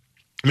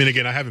 I mean,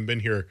 again, I haven't been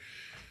here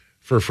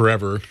for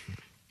forever,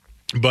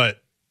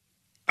 but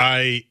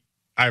I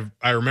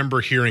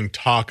remember hearing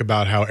talk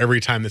about how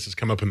every time this has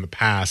come up in the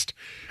past,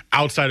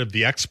 outside of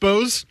the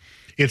expos,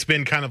 it's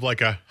been kind of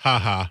like a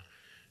haha,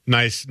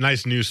 nice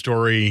news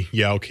story.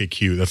 Yeah, okay,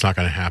 cute. That's not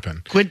going to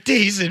happen. Quit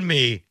teasing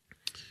me.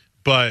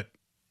 But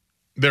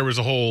there was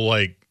a whole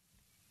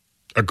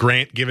a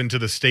grant given to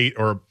the state,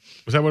 or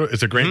was that what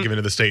it's a grant given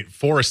to the state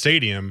for a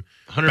stadium?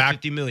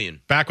 $150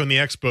 million. Back when the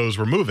Expos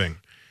were moving.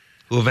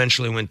 Who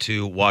eventually went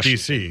to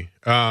Washington.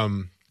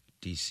 DC.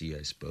 DC,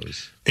 I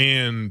suppose.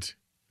 And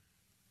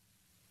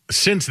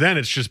since then,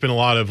 it's just been a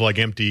lot of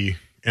empty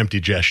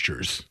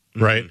gestures,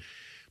 right?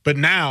 But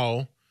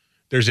now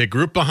there's a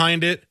group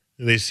behind it.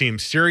 They seem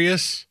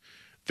serious.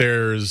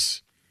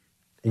 There's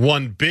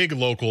one big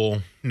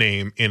local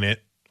name in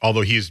it,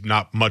 although he's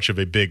not much of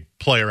a big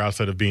player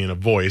outside of being a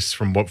voice,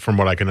 from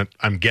what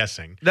I'm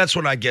guessing. That's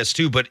what I guess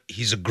too. But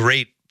he's a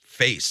great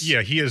face.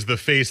 Yeah, he is the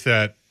face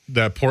that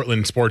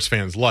Portland sports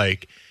fans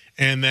like.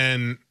 And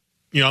then,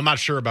 I'm not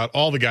sure about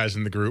all the guys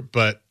in the group,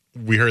 but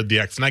we heard the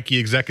ex-Nike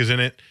exec is in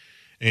it,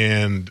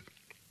 and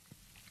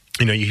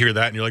you hear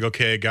that and you're like,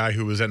 okay, a guy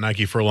who was at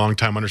Nike for a long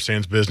time,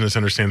 understands business,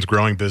 understands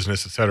growing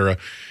business, et cetera.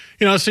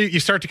 So you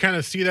start to kind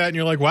of see that, and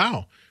you're like,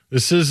 wow,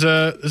 this is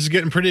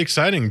getting pretty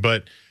exciting.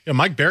 But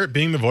Mike Barrett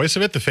being the voice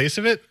of it, the face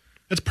of it,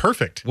 it's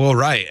perfect. Well,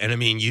 right. And I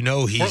mean, he's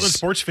Portland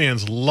sports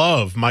fans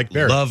love Mike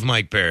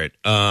Barrett.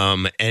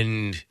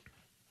 And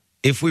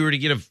if we were to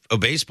get a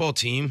baseball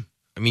team,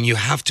 I mean, you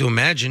have to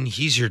imagine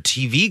he's your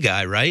TV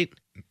guy, right?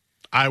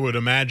 I would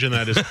imagine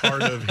that is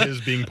part of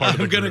his being part of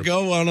the group. I'm going to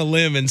go on a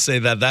limb and say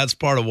that that's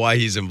part of why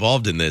he's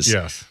involved in this.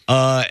 Yes.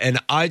 And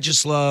I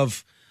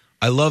love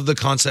the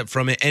concept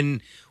from it.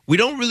 And we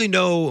don't really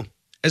know,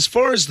 as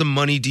far as the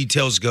money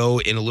details go,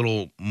 in a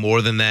little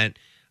more than that.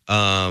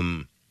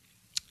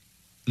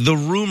 The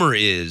rumor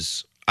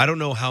is, I don't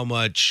know how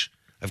much,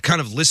 I've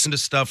kind of listened to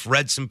stuff,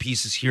 read some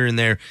pieces here and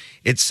there.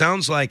 It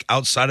sounds like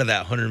outside of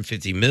that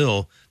 $150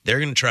 million, they're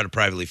going to try to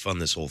privately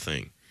fund this whole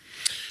thing.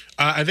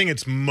 I think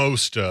it's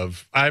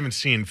I haven't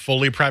seen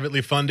fully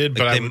privately funded,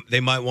 but they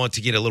might want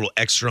to get a little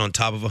extra on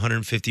top of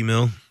 $150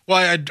 million.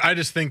 Well, I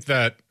just think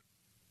that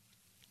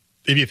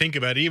if you think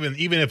about it,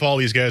 even if all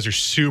these guys are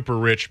super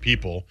rich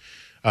people,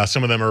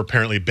 some of them are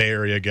apparently Bay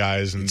Area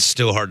guys, and it's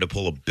still hard to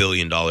pull $1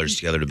 billion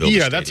together to build.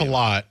 Yeah, that's a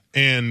lot.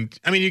 And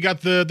I mean, you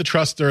got the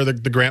trust or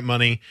the grant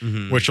money,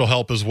 which will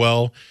help as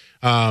well.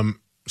 So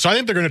I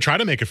think they're going to try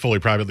to make it fully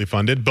privately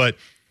funded. But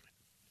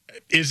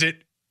is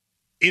it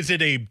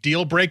a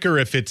deal breaker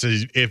if it's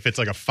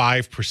like a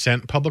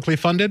 5% publicly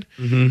funded?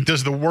 Do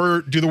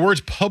the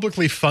words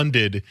publicly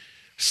funded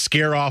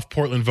scare off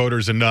Portland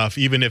voters enough,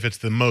 even if it's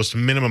the most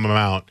minimum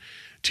amount,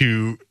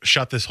 to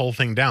shut this whole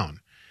thing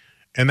down?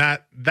 And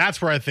that's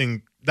what I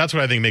think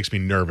makes me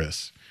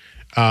nervous,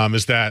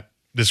 is that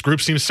this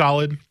group seems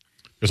solid.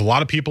 There's a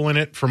lot of people in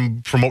it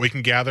from what we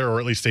can gather,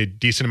 or at least a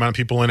decent amount of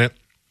people in it.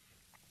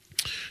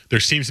 There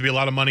seems to be a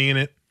lot of money in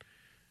it,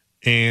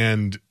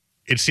 and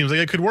it seems like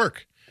it could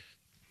work.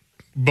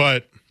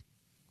 But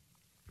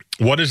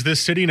what is this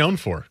city known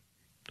for?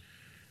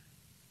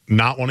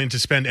 Not wanting to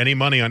spend any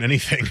money on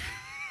anything,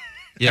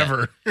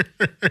 ever.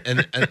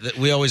 and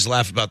we always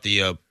laugh about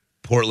the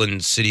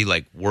Portland City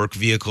work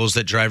vehicles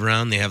that drive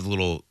around. They have the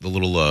little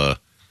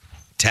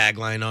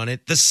tagline on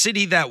it: "The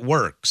city that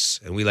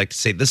works." And we like to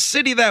say, "The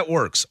city that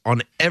works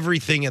on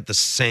everything at the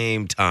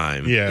same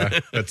time." Yeah,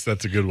 that's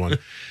a good one.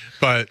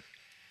 But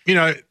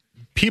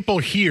people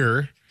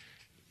here,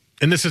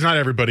 and this is not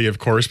everybody, of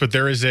course, but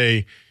there's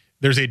a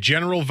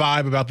general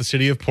vibe about the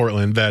city of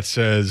Portland that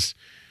says,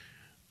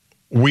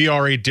 we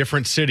are a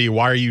different city.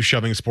 Why are you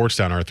shoving sports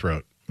down our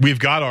throat? We've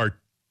got our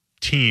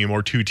team,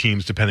 or two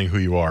teams, depending who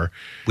you are.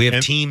 We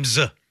have teams.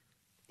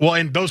 Well,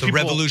 and the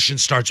revolution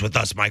starts with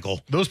us,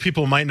 Michael. Those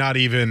people might not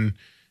even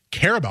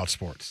care about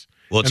sports.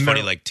 Well, it's And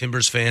funny, they're- like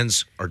Timbers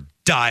fans are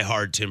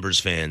diehard Timbers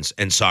fans,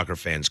 and soccer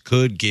fans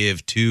could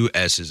give two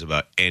S's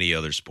about any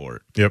other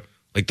sport. Yep.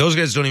 Like those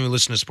guys don't even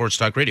listen to sports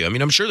talk radio. I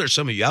mean, I'm sure there's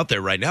some of you out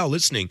there right now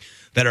listening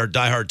that are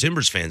diehard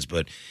Timbers fans,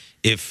 but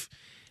if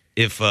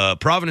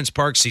Providence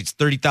Park seats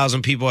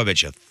 30,000 people, I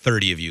bet you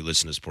 30 of you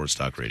listen to sports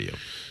talk radio.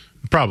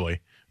 Probably.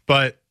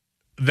 But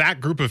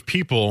that group of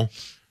people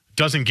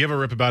doesn't give a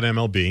rip about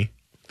MLB.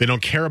 They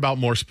don't care about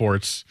more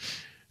sports.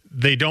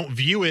 They don't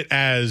view it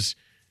as,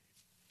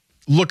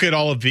 look at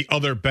all of the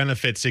other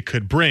benefits it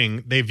could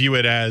bring. They view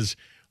it as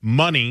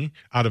money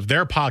out of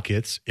their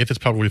pockets, if it's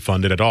publicly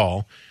funded at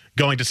all,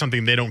 going to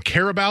something they don't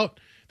care about,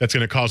 that's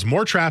going to cause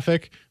more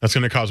traffic, that's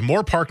going to cause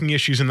more parking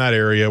issues in that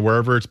area,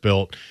 wherever it's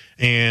built,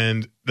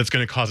 and that's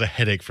going to cause a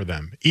headache for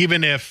them.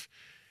 Even if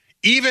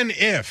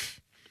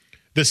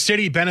the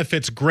city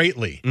benefits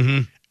greatly,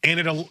 and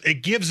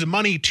it gives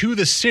money to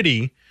the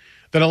city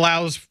that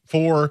allows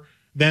for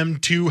them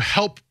to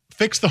help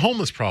fix the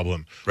homeless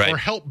problem, right, or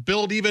help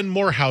build even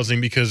more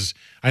housing, because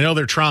I know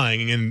they're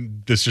trying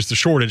and there's just a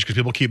shortage because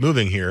people keep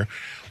moving here,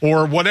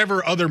 or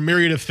whatever other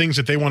myriad of things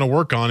that they want to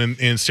work on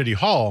in City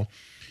Hall.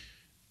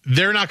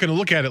 They're not going to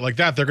look at it like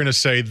that. They're going to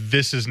say,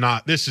 this is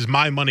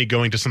my money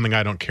going to something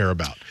I don't care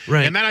about.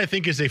 Right. And that, I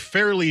think, is a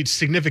fairly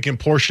significant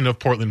portion of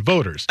Portland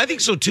voters. I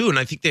think so too, and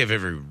I think they have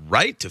every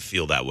right to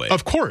feel that way.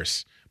 Of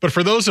course. But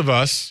for those of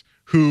us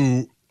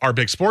who are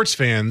big sports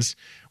fans,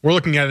 we're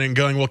looking at it and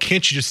going, well,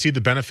 can't you just see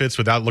the benefits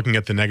without looking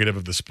at the negative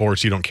of the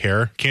sports? You don't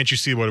care. Can't you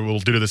see what it will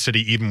do to the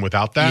city even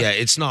without that? Yeah,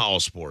 it's not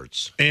all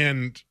sports.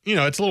 And,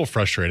 it's a little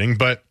frustrating,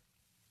 but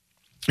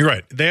you're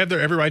right. They have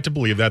every right to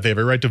believe that. They have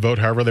every right to vote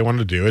however they want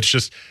to do. It's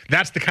just,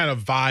 that's the kind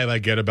of vibe I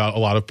get about a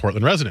lot of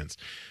Portland residents.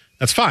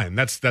 That's fine.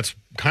 That's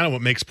kind of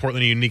what makes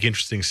Portland a unique,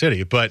 interesting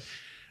city. But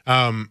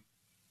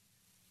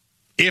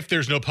if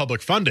there's no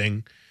public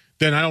funding,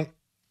 then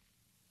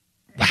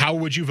how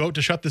would you vote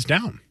to shut this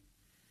down?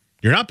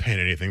 You're not paying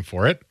anything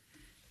for it.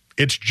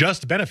 It's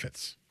just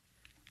benefits.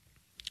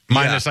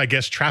 Minus, I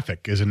guess,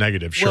 traffic is a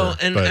negative, sure. Well,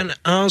 and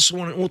I also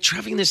want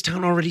traffic in this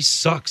town already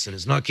sucks and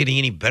is not getting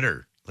any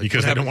better.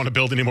 Because they don't want to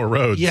build any more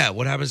roads. Yeah,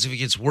 what happens if it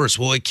gets worse?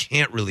 Well, it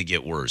can't really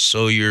get worse.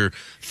 So your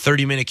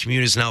 30-minute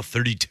commute is now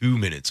 32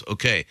 minutes.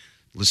 Okay,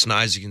 listen to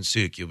Isaac and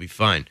Suk. You'll be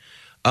fine.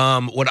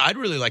 What I'd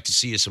really like to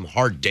see is some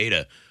hard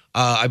data.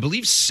 I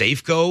believe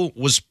Safeco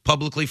was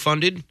publicly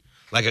funded,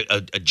 like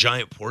a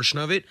giant portion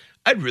of it.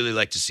 I'd really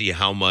like to see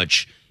how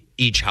much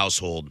each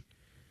household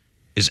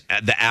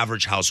the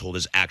average household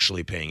is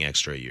actually paying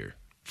extra a year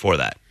for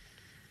that.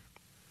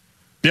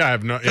 Yeah, I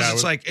have no. Yeah,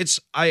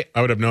 I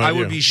would have no idea. I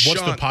would be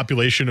shocked. What's the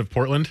population of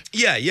Portland?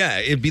 Yeah.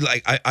 It'd be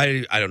like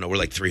I don't know. We're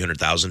like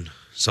 300,000,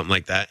 something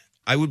like that.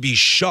 I would be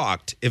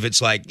shocked if it's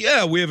like,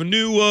 yeah, we have a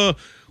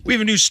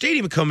new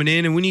stadium coming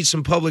in, and we need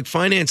some public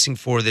financing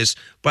for this.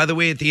 By the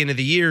way, at the end of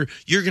the year,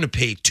 you're going to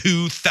pay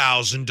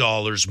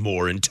 $2,000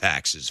 more in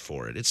taxes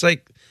for it. It's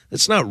like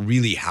that's not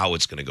really how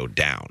it's going to go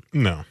down.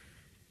 No,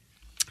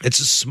 it's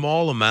a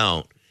small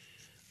amount.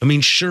 I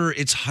mean, sure,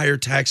 it's higher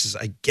taxes.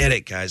 I get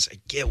it, guys. I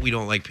get we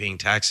don't like paying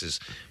taxes.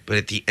 But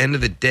at the end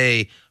of the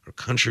day, our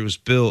country was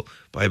built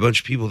by a bunch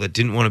of people that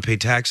didn't want to pay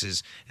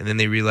taxes. And then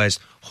they realized,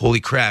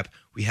 holy crap,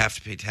 we have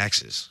to pay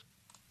taxes.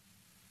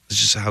 It's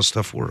just how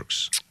stuff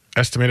works.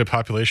 Estimated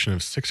population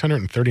of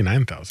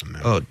 639,000 now.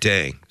 Oh,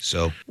 dang.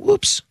 So,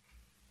 whoops.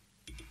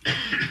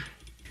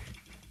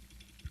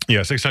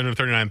 Yeah,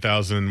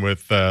 639,000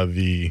 with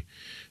the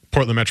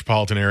Portland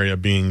metropolitan area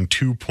being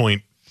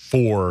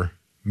 2.4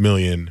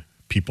 million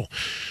people.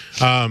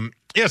 So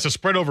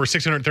spread over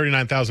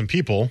 639,000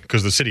 people,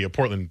 because the city of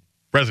Portland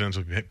residents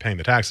would be paying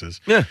the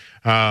taxes. Yeah.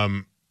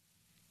 I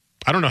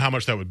don't know how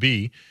much that would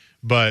be,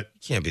 but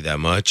can't be that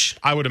much.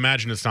 I would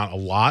imagine it's not a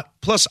lot.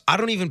 Plus, I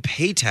don't even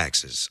pay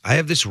taxes. I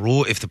have this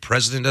rule: if the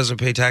president doesn't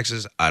pay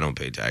taxes, I don't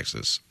pay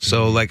taxes.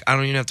 So, I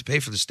don't even have to pay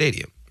for the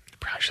stadium. You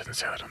probably shouldn't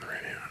say that on the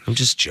radio. I'm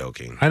just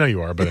joking. I know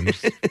you are, but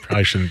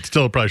probably shouldn't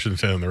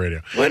say it on the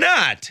radio. Why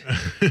not?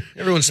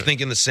 Everyone's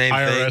thinking the same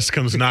thing. IRS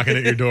comes knocking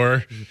at your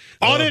door.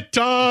 Audit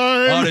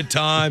time! Audit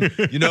time.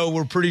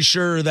 We're pretty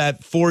sure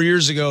that 4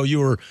 years ago you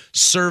were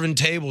serving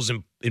tables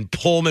in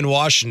Pullman,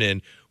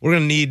 Washington. We're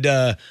gonna need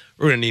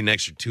an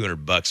extra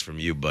 $200 from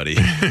you, buddy.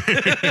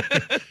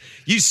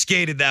 You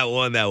skated that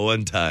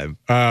one time.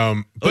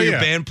 Your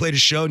band played a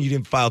show and you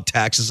didn't file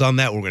taxes on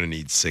that. We're gonna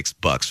need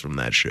 $6 from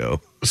that show.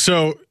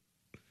 So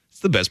it's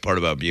the best part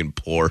about being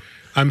poor.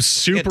 I'm Can't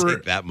super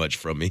take that much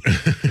from me.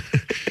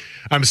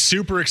 I'm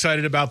super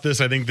excited about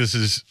this. I think this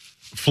is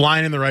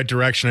flying in the right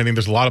direction. I think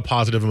there's a lot of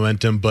positive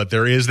momentum, but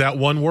there is that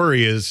one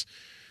worry: is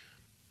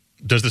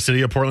does the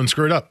city of Portland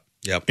screw it up?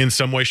 Yep. In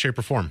some way, shape,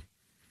 or form.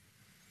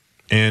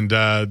 And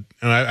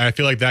I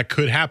feel like that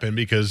could happen,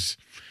 because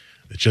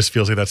it just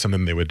feels like that's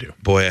something they would do.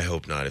 Boy, I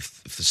hope not.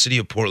 If the city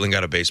of Portland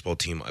got a baseball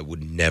team, I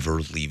would never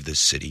leave this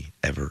city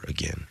ever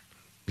again.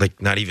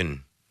 Not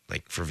even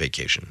for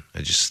vacation.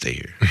 I'd just stay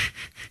here.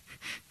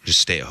 Just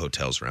stay at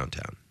hotels around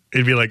town.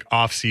 It'd be like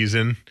off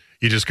season.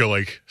 You just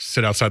go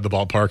sit outside the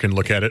ballpark and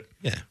look at it.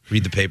 Yeah.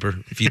 Read the paper,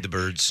 feed the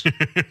birds.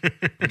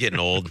 I'm getting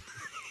old.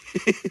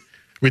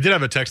 We did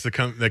have a text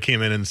that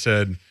came in and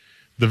said,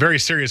 the very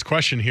serious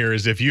question here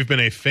is if you've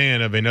been a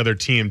fan of another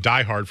team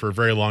diehard for a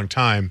very long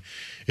time,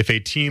 if a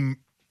team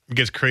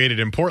gets created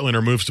in Portland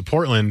or moves to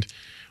Portland,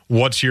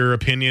 what's your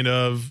opinion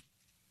of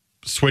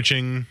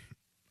switching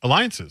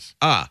alliances?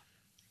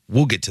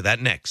 We'll get to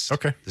that next.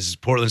 Okay. This is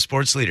Portland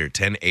Sports Leader,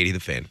 1080 The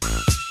Fan.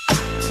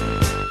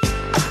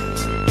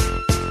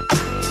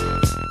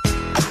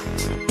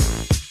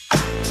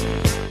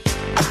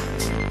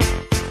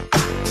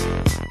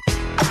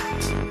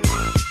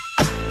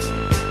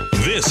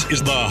 This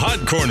is the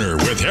Hot Corner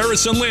with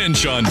Harrison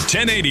Lynch on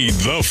 1080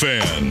 The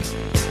Fan.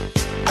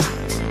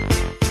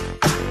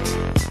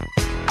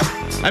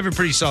 I have a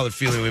pretty solid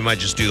feeling we might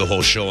just do the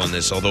whole show on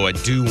this, although I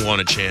do want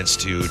a chance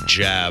to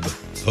jab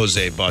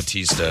Jose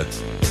Bautista.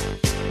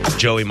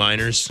 Joey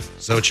Miners.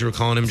 Is that what you were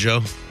calling him, Joe?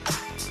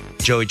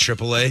 Joey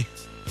AAA?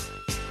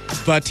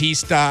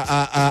 Bautista,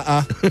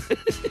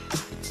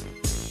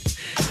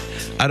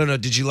 I don't know.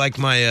 Did you like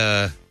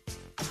my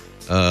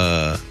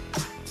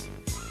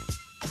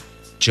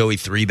Joey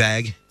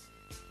 3-bag?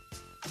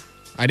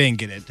 I didn't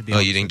get it, to be honest.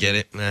 honest. You didn't get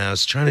it? Nah, I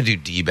was trying to do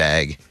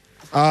D-bag.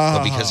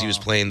 But because he was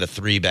playing the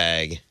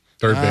 3-bag.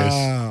 Third base.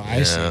 Oh,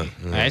 I see.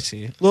 I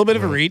see. A little bit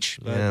of a reach.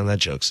 But. Yeah, that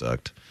joke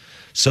sucked.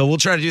 So we'll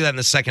try to do that in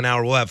the second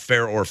hour. We'll have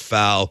Fair or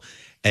Foul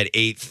at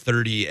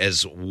 8:30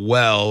 as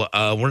well.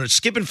 We're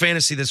skipping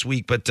fantasy this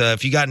week, but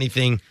if you got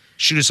anything,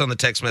 shoot us on the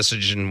text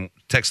message and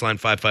text line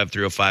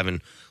 55305,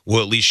 and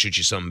we'll at least shoot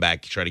you something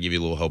back. Try to give you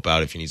a little hope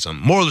out if you need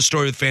something. Moral of the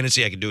story with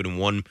fantasy, I can do it in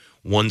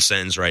one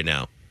sentence right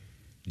now.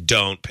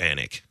 Don't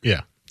panic.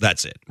 Yeah.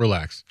 That's it.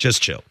 Relax.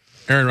 Just chill.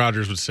 Aaron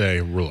Rodgers would say,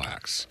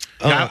 relax.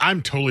 Yeah,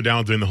 I'm totally down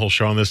with doing the whole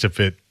show on this if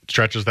it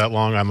stretches that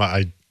long.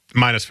 I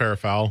minus Fair or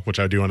Foul, which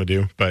I do want to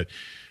do, but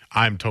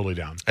I'm totally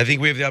down. I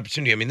think we have the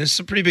opportunity. I mean, this is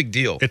a pretty big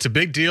deal. It's a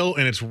big deal,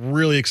 and it's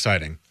really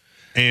exciting.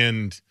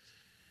 And,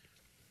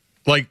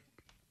 like,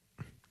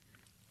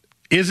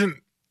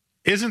 isn't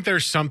there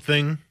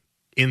something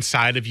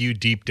inside of you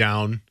deep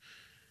down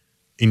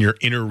in your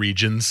inner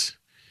regions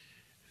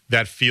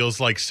that feels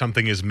like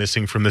something is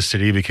missing from the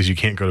city because you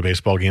can't go to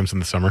baseball games in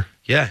the summer?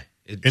 Yeah.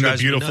 In the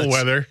beautiful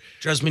weather.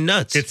 Drives me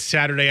nuts. It's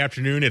Saturday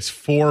afternoon. It's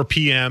 4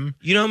 p.m.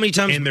 You know how many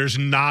times... And there's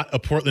not a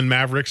Portland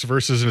Mavericks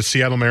versus a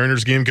Seattle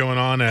Mariners game going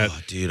on at... Oh,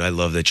 dude, I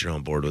love that you're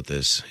on board with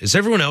this. Is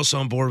everyone else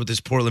on board with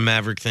this Portland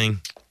Maverick thing?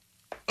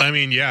 I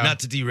mean, yeah. Not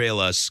to derail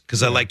us,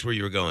 because I liked where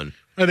you were going.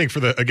 I think for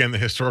the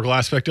historical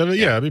aspect of it,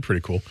 yeah, it'd be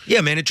pretty cool.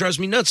 Yeah, man, it drives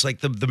me nuts. Like,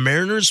 the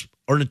Mariners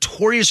are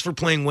notorious for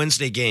playing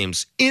Wednesday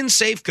games in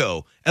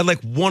Safeco at like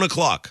 1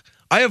 o'clock.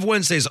 I have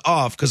Wednesdays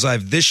off because I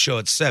have this show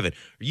at 7. Are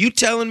you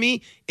telling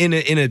me in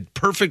a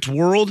perfect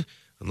world,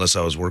 unless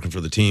I was working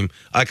for the team,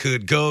 I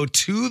could go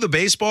to the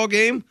baseball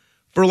game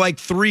for like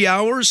 3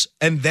 hours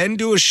and then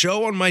do a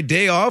show on my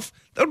day off?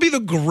 That would be the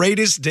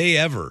greatest day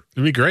ever.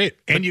 It'd be great.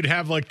 And you'd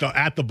have like the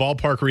at the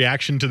ballpark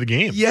reaction to the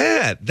game.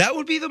 Yeah, that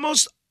would be the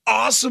most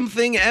awesome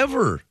thing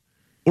ever.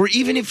 Or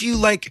even if you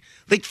like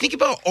think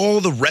about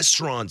all the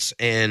restaurants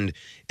and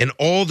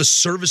all the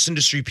service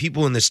industry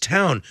people in this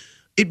town.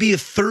 It'd be a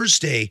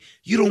Thursday.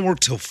 You don't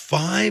work till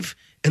 5,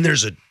 and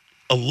there's a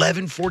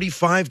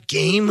 11:45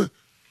 game.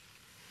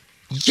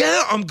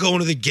 Yeah, I'm going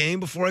to the game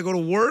before I go to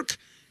work.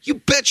 You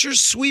bet your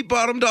sweet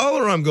bottom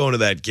dollar I'm going to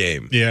that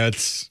game. Yeah,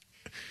 it's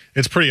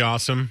pretty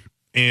awesome,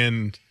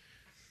 and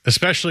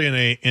especially in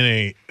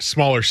a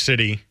smaller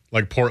city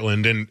like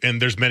Portland,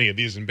 and there's many of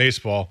these in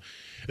baseball.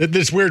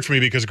 It's weird for me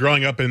because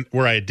growing up in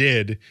where I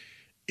did,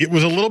 it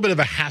was a little bit of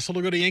a hassle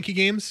to go to Yankee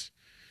games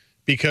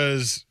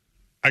because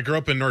I grew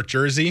up in North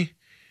Jersey.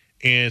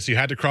 And so you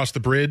had to cross the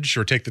bridge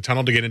or take the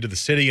tunnel to get into the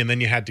city, and then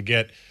you had to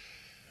get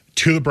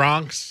to the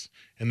Bronx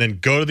and then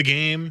go to the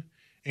game.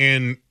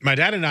 And my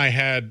dad and I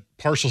had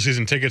partial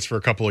season tickets for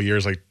a couple of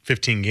years, like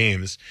 15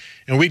 games,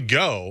 and we'd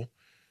go,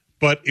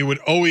 but it would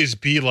always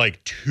be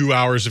like 2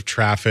 hours of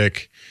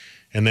traffic,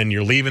 and then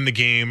you're leaving the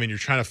game and you're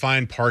trying to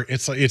find park.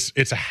 It's like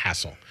it's a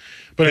hassle.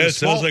 But it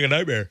sounds like a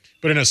nightmare.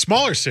 But in a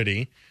smaller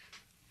city,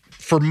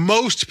 for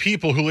most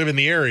people who live in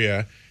the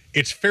area,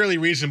 it's fairly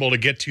reasonable to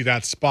get to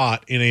that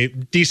spot in a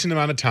decent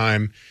amount of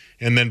time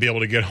and then be able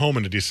to get home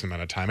in a decent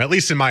amount of time, at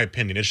least in my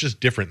opinion. It's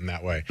just different in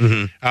that way.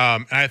 Mm-hmm.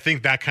 And I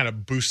think that kind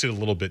of boosted a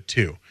little bit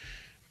too.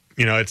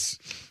 You know,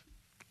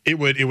 it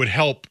would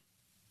help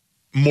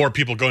more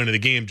people going to the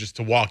game just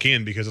to walk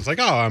in because it's like,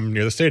 oh, I'm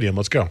near the stadium.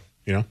 Let's go,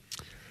 you know?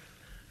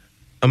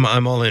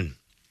 I'm all in.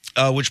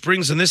 Which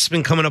brings, and this has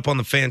been coming up on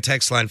the fan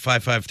text line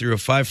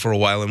 55305 for a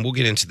while, and we'll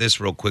get into this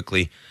real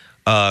quickly.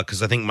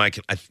 Because I think Mike,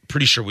 I'm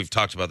pretty sure we've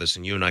talked about this,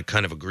 and you and I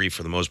kind of agree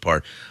for the most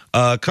part.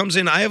 Comes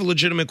in, I have a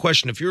legitimate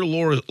question. If you're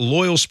a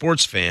loyal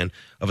sports fan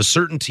of a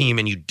certain team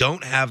and you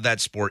don't have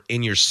that sport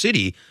in your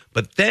city,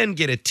 but then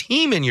get a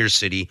team in your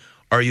city,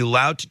 are you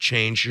allowed to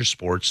change your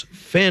sports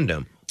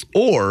fandom?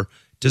 Or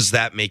does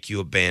that make you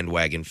a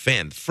bandwagon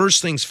fan?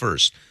 First things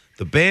first,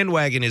 the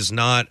bandwagon is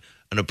not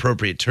an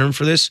appropriate term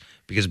for this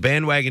because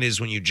bandwagon is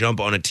when you jump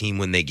on a team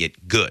when they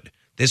get good.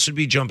 This would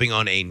be jumping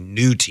on a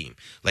new team.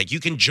 Like,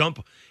 you can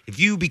jump if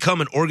you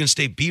become an Oregon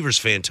State Beavers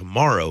fan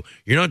tomorrow,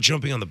 you're not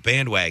jumping on the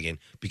bandwagon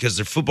because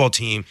their football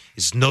team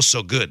is no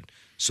so good.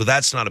 So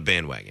that's not a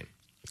bandwagon.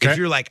 Okay. If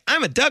you're like,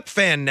 I'm a Duck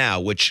fan now,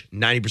 which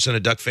 90%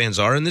 of Duck fans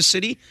are in this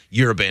city,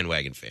 you're a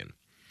bandwagon fan.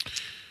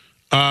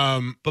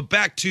 But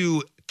back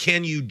to,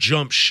 can you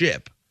jump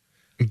ship?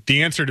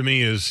 The answer to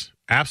me is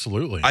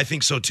absolutely. I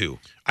think so too.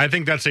 I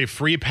think that's a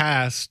free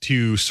pass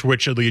to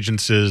switch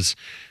allegiances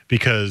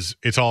because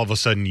it's all of a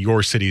sudden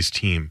your city's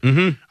team.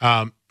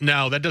 Mm-hmm.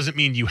 Now, that doesn't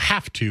mean you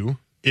have to.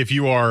 If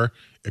you are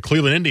a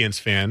Cleveland Indians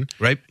fan,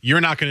 right,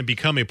 you're not going to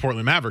become a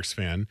Portland Mavericks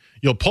fan.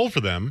 You'll pull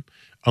for them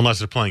unless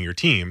they're playing your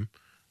team,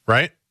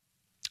 right?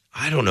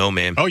 I don't know,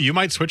 man. Oh, you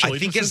might switch I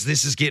allegiances? think as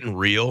this is getting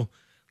real,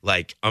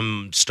 like,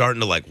 I'm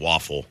starting to, like,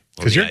 waffle.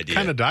 Because you're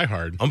kind of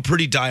diehard. I'm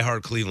pretty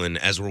diehard Cleveland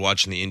as we're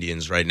watching the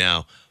Indians right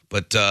now.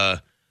 But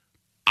I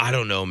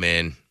don't know,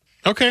 man.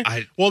 Okay.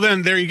 Well,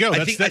 then there you go. I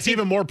That's think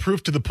even more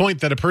proof to the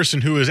point that a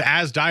person who is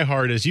as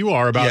diehard as you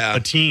are about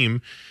a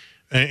team,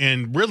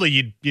 and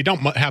really you don't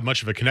have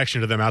much of a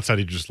connection to them outside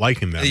of just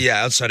liking them.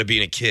 Yeah, outside of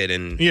being a kid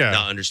and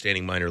not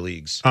understanding minor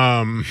leagues.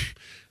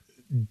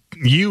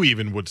 You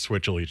even would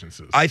switch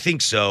allegiances. I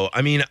think so.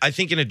 I mean, I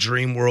think in a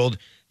dream world,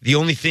 the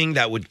only thing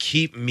that would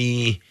keep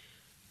me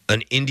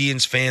an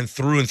Indians fan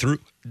through and through,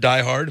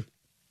 diehard,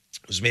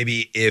 was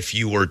maybe if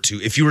you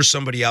were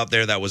somebody out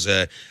there that was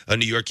a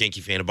New York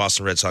Yankee fan, a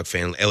Boston Red Sox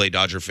fan, LA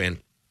Dodger fan.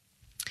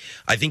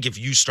 I think if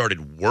you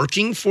started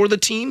working for the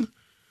team,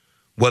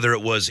 whether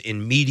it was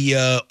in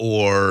media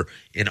or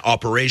in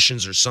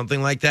operations or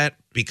something like that,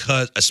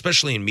 because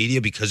especially in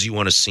media, because you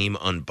want to seem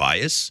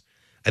unbiased,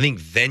 I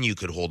think then you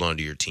could hold on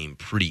to your team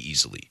pretty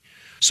easily.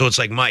 So it's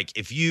like, Mike,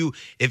 if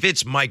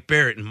it's Mike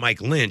Barrett and Mike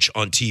Lynch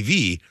on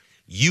TV,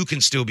 you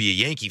can still be a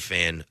Yankee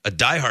fan, a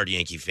diehard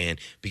Yankee fan,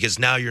 because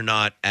now you're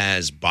not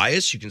as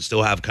biased. You can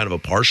still have kind of a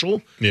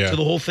partial to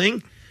the whole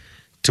thing.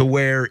 To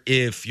where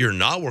if you're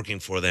not working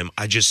for them,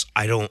 I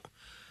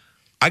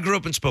grew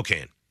up in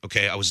Spokane,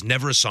 okay? I was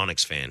never a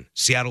Sonics fan.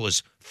 Seattle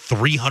is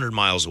 300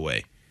 miles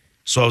away.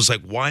 So I was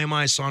like, why am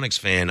I a Sonics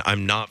fan?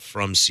 I'm not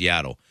from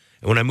Seattle.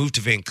 And when I moved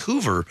to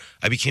Vancouver,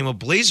 I became a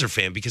Blazer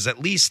fan because at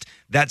least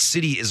that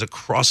city is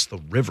across the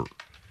river.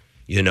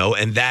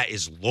 And that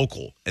is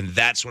local. And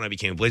that's when I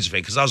became a Blazer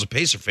fan, because I was a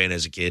Pacer fan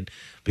as a kid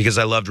because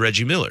I loved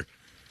Reggie Miller,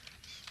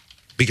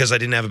 because I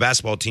didn't have a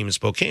basketball team in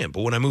Spokane.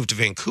 But when I moved to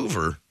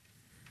Vancouver,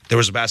 there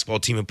was a basketball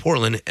team in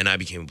Portland, and I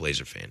became a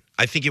Blazer fan.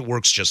 I think it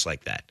works just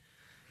like that.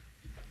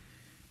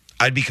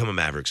 I'd become a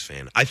Mavericks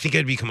fan. I think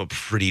I'd become a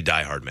pretty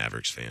diehard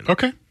Mavericks fan.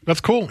 Okay,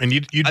 that's cool. And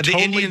you'd the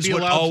totally Indians be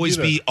would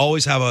allowed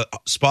always have a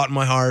spot in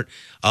my heart.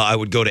 I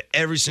would go to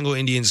every single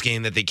Indians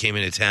game that they came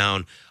into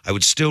town. I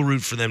would still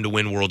root for them to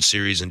win World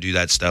Series and do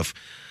that stuff.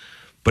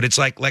 But it's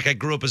like I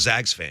grew up a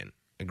Zags fan.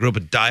 I grew up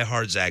a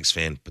diehard Zags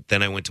fan, but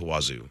then I went to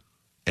Wazoo,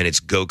 and it's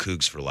go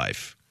Cougs for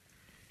life.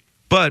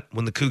 But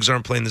when the Cougs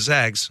aren't playing the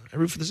Zags, I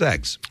root for the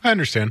Zags. I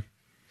understand.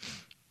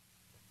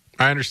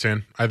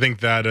 I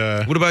think that...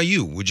 what about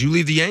you? Would you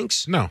leave the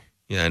Yanks? No.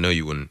 Yeah, I know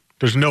you wouldn't.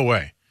 There's no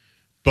way.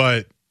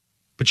 But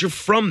you're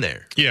from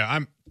there. Yeah,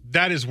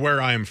 that is where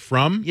I am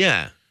from.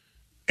 Yeah.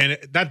 And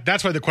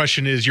that's why the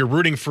question is, you're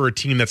rooting for a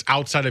team that's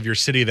outside of your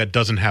city that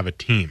doesn't have a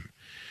team.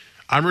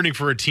 I'm rooting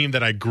for a team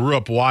that I grew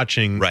up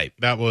watching. Right.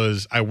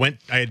 I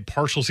had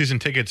partial season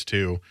tickets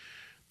to,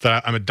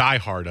 that I'm a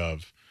diehard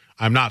of.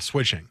 I'm not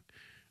switching.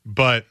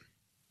 But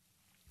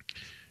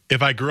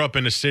if I grew up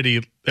in a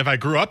city, if I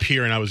grew up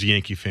here and I was a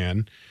Yankee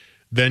fan,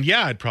 then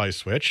yeah, I'd probably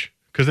switch,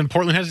 because then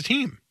Portland has a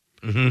team.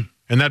 Mm-hmm.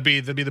 And that'd be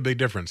the big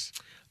difference.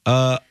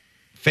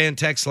 Fan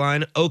text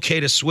line,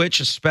 okay to switch,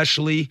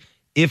 especially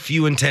if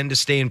you intend to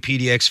stay in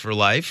PDX for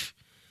life.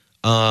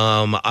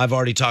 I've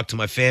already talked to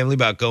my family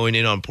about going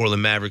in on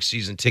Portland Mavericks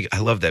season ticket. I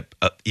love that.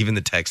 Even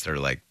the texts are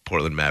like,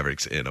 Portland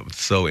Mavericks in. I'm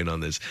so in on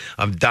this.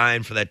 I'm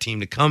dying for that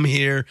team to come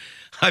here.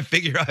 I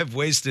figure I've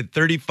wasted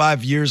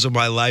 35 years of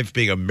my life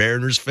being a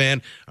Mariners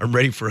fan. I'm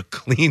ready for a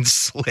clean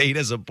slate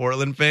as a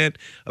Portland fan.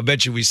 I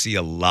bet you we see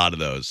a lot of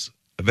those.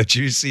 I bet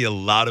you see a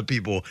lot of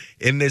people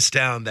in this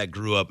town that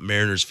grew up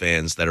Mariners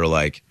fans that are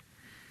like,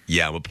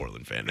 yeah, I'm a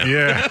Portland fan now.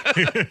 Yeah.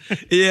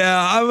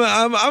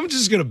 Yeah, I'm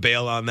just going to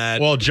bail on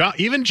that. Well, John,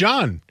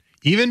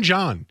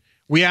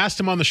 we asked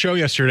him on the show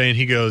yesterday, and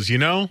he goes,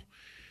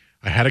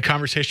 I had a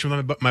conversation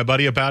with my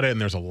buddy about it, and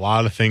there's a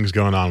lot of things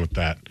going on with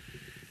that.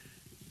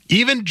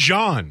 Even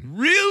John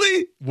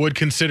really would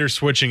consider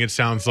switching, it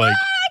sounds like,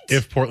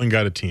 if Portland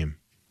got a team.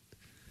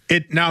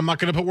 Now, I'm not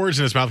going to put words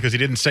in his mouth because he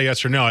didn't say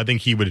yes or no. I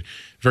think he would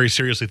very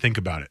seriously think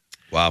about it.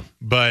 Wow.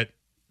 But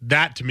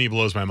that, to me,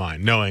 blows my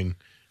mind, knowing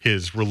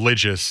his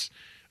religious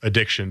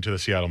addiction to the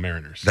Seattle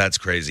Mariners. That's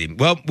crazy.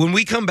 Well, when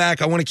we come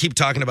back, I want to keep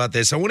talking about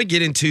this. I want to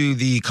get into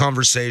the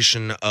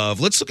conversation of,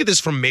 let's look at this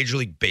from Major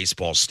League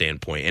Baseball's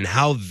standpoint and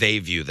how they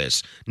view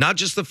this. Not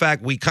just the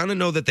fact we kind of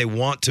know that they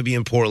want to be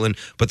in Portland,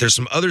 but there's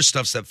some other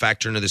stuffs that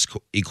factor into this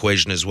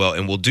equation as well.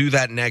 And we'll do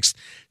that next.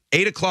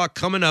 8 o'clock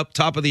coming up,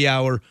 top of the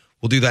hour.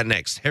 We'll do that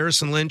next.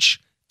 Harrison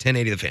Lynch,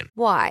 1080 The Fan.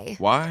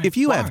 Why? If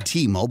you have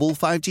T-Mobile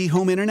 5G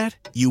home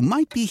internet, you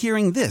might be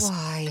hearing this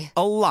Why?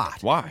 a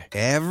lot.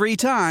 Every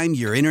time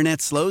your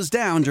internet slows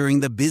down during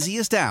the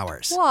busiest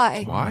hours.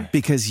 Why?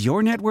 Because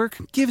your network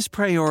gives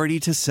priority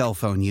to cell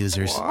phone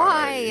users.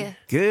 Why?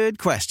 Good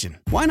question.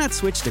 Why not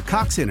switch to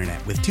Cox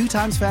Internet with 2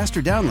 times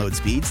faster download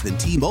speeds than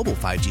T-Mobile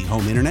 5G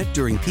home internet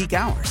during peak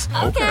hours?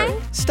 Okay.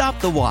 Stop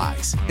the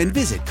whys and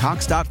visit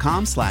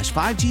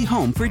cox.com/5G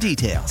home for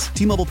details.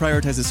 T-Mobile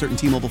prioritizes certain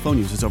T-Mobile phone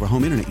users over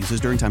home internet users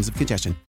during times of congestion.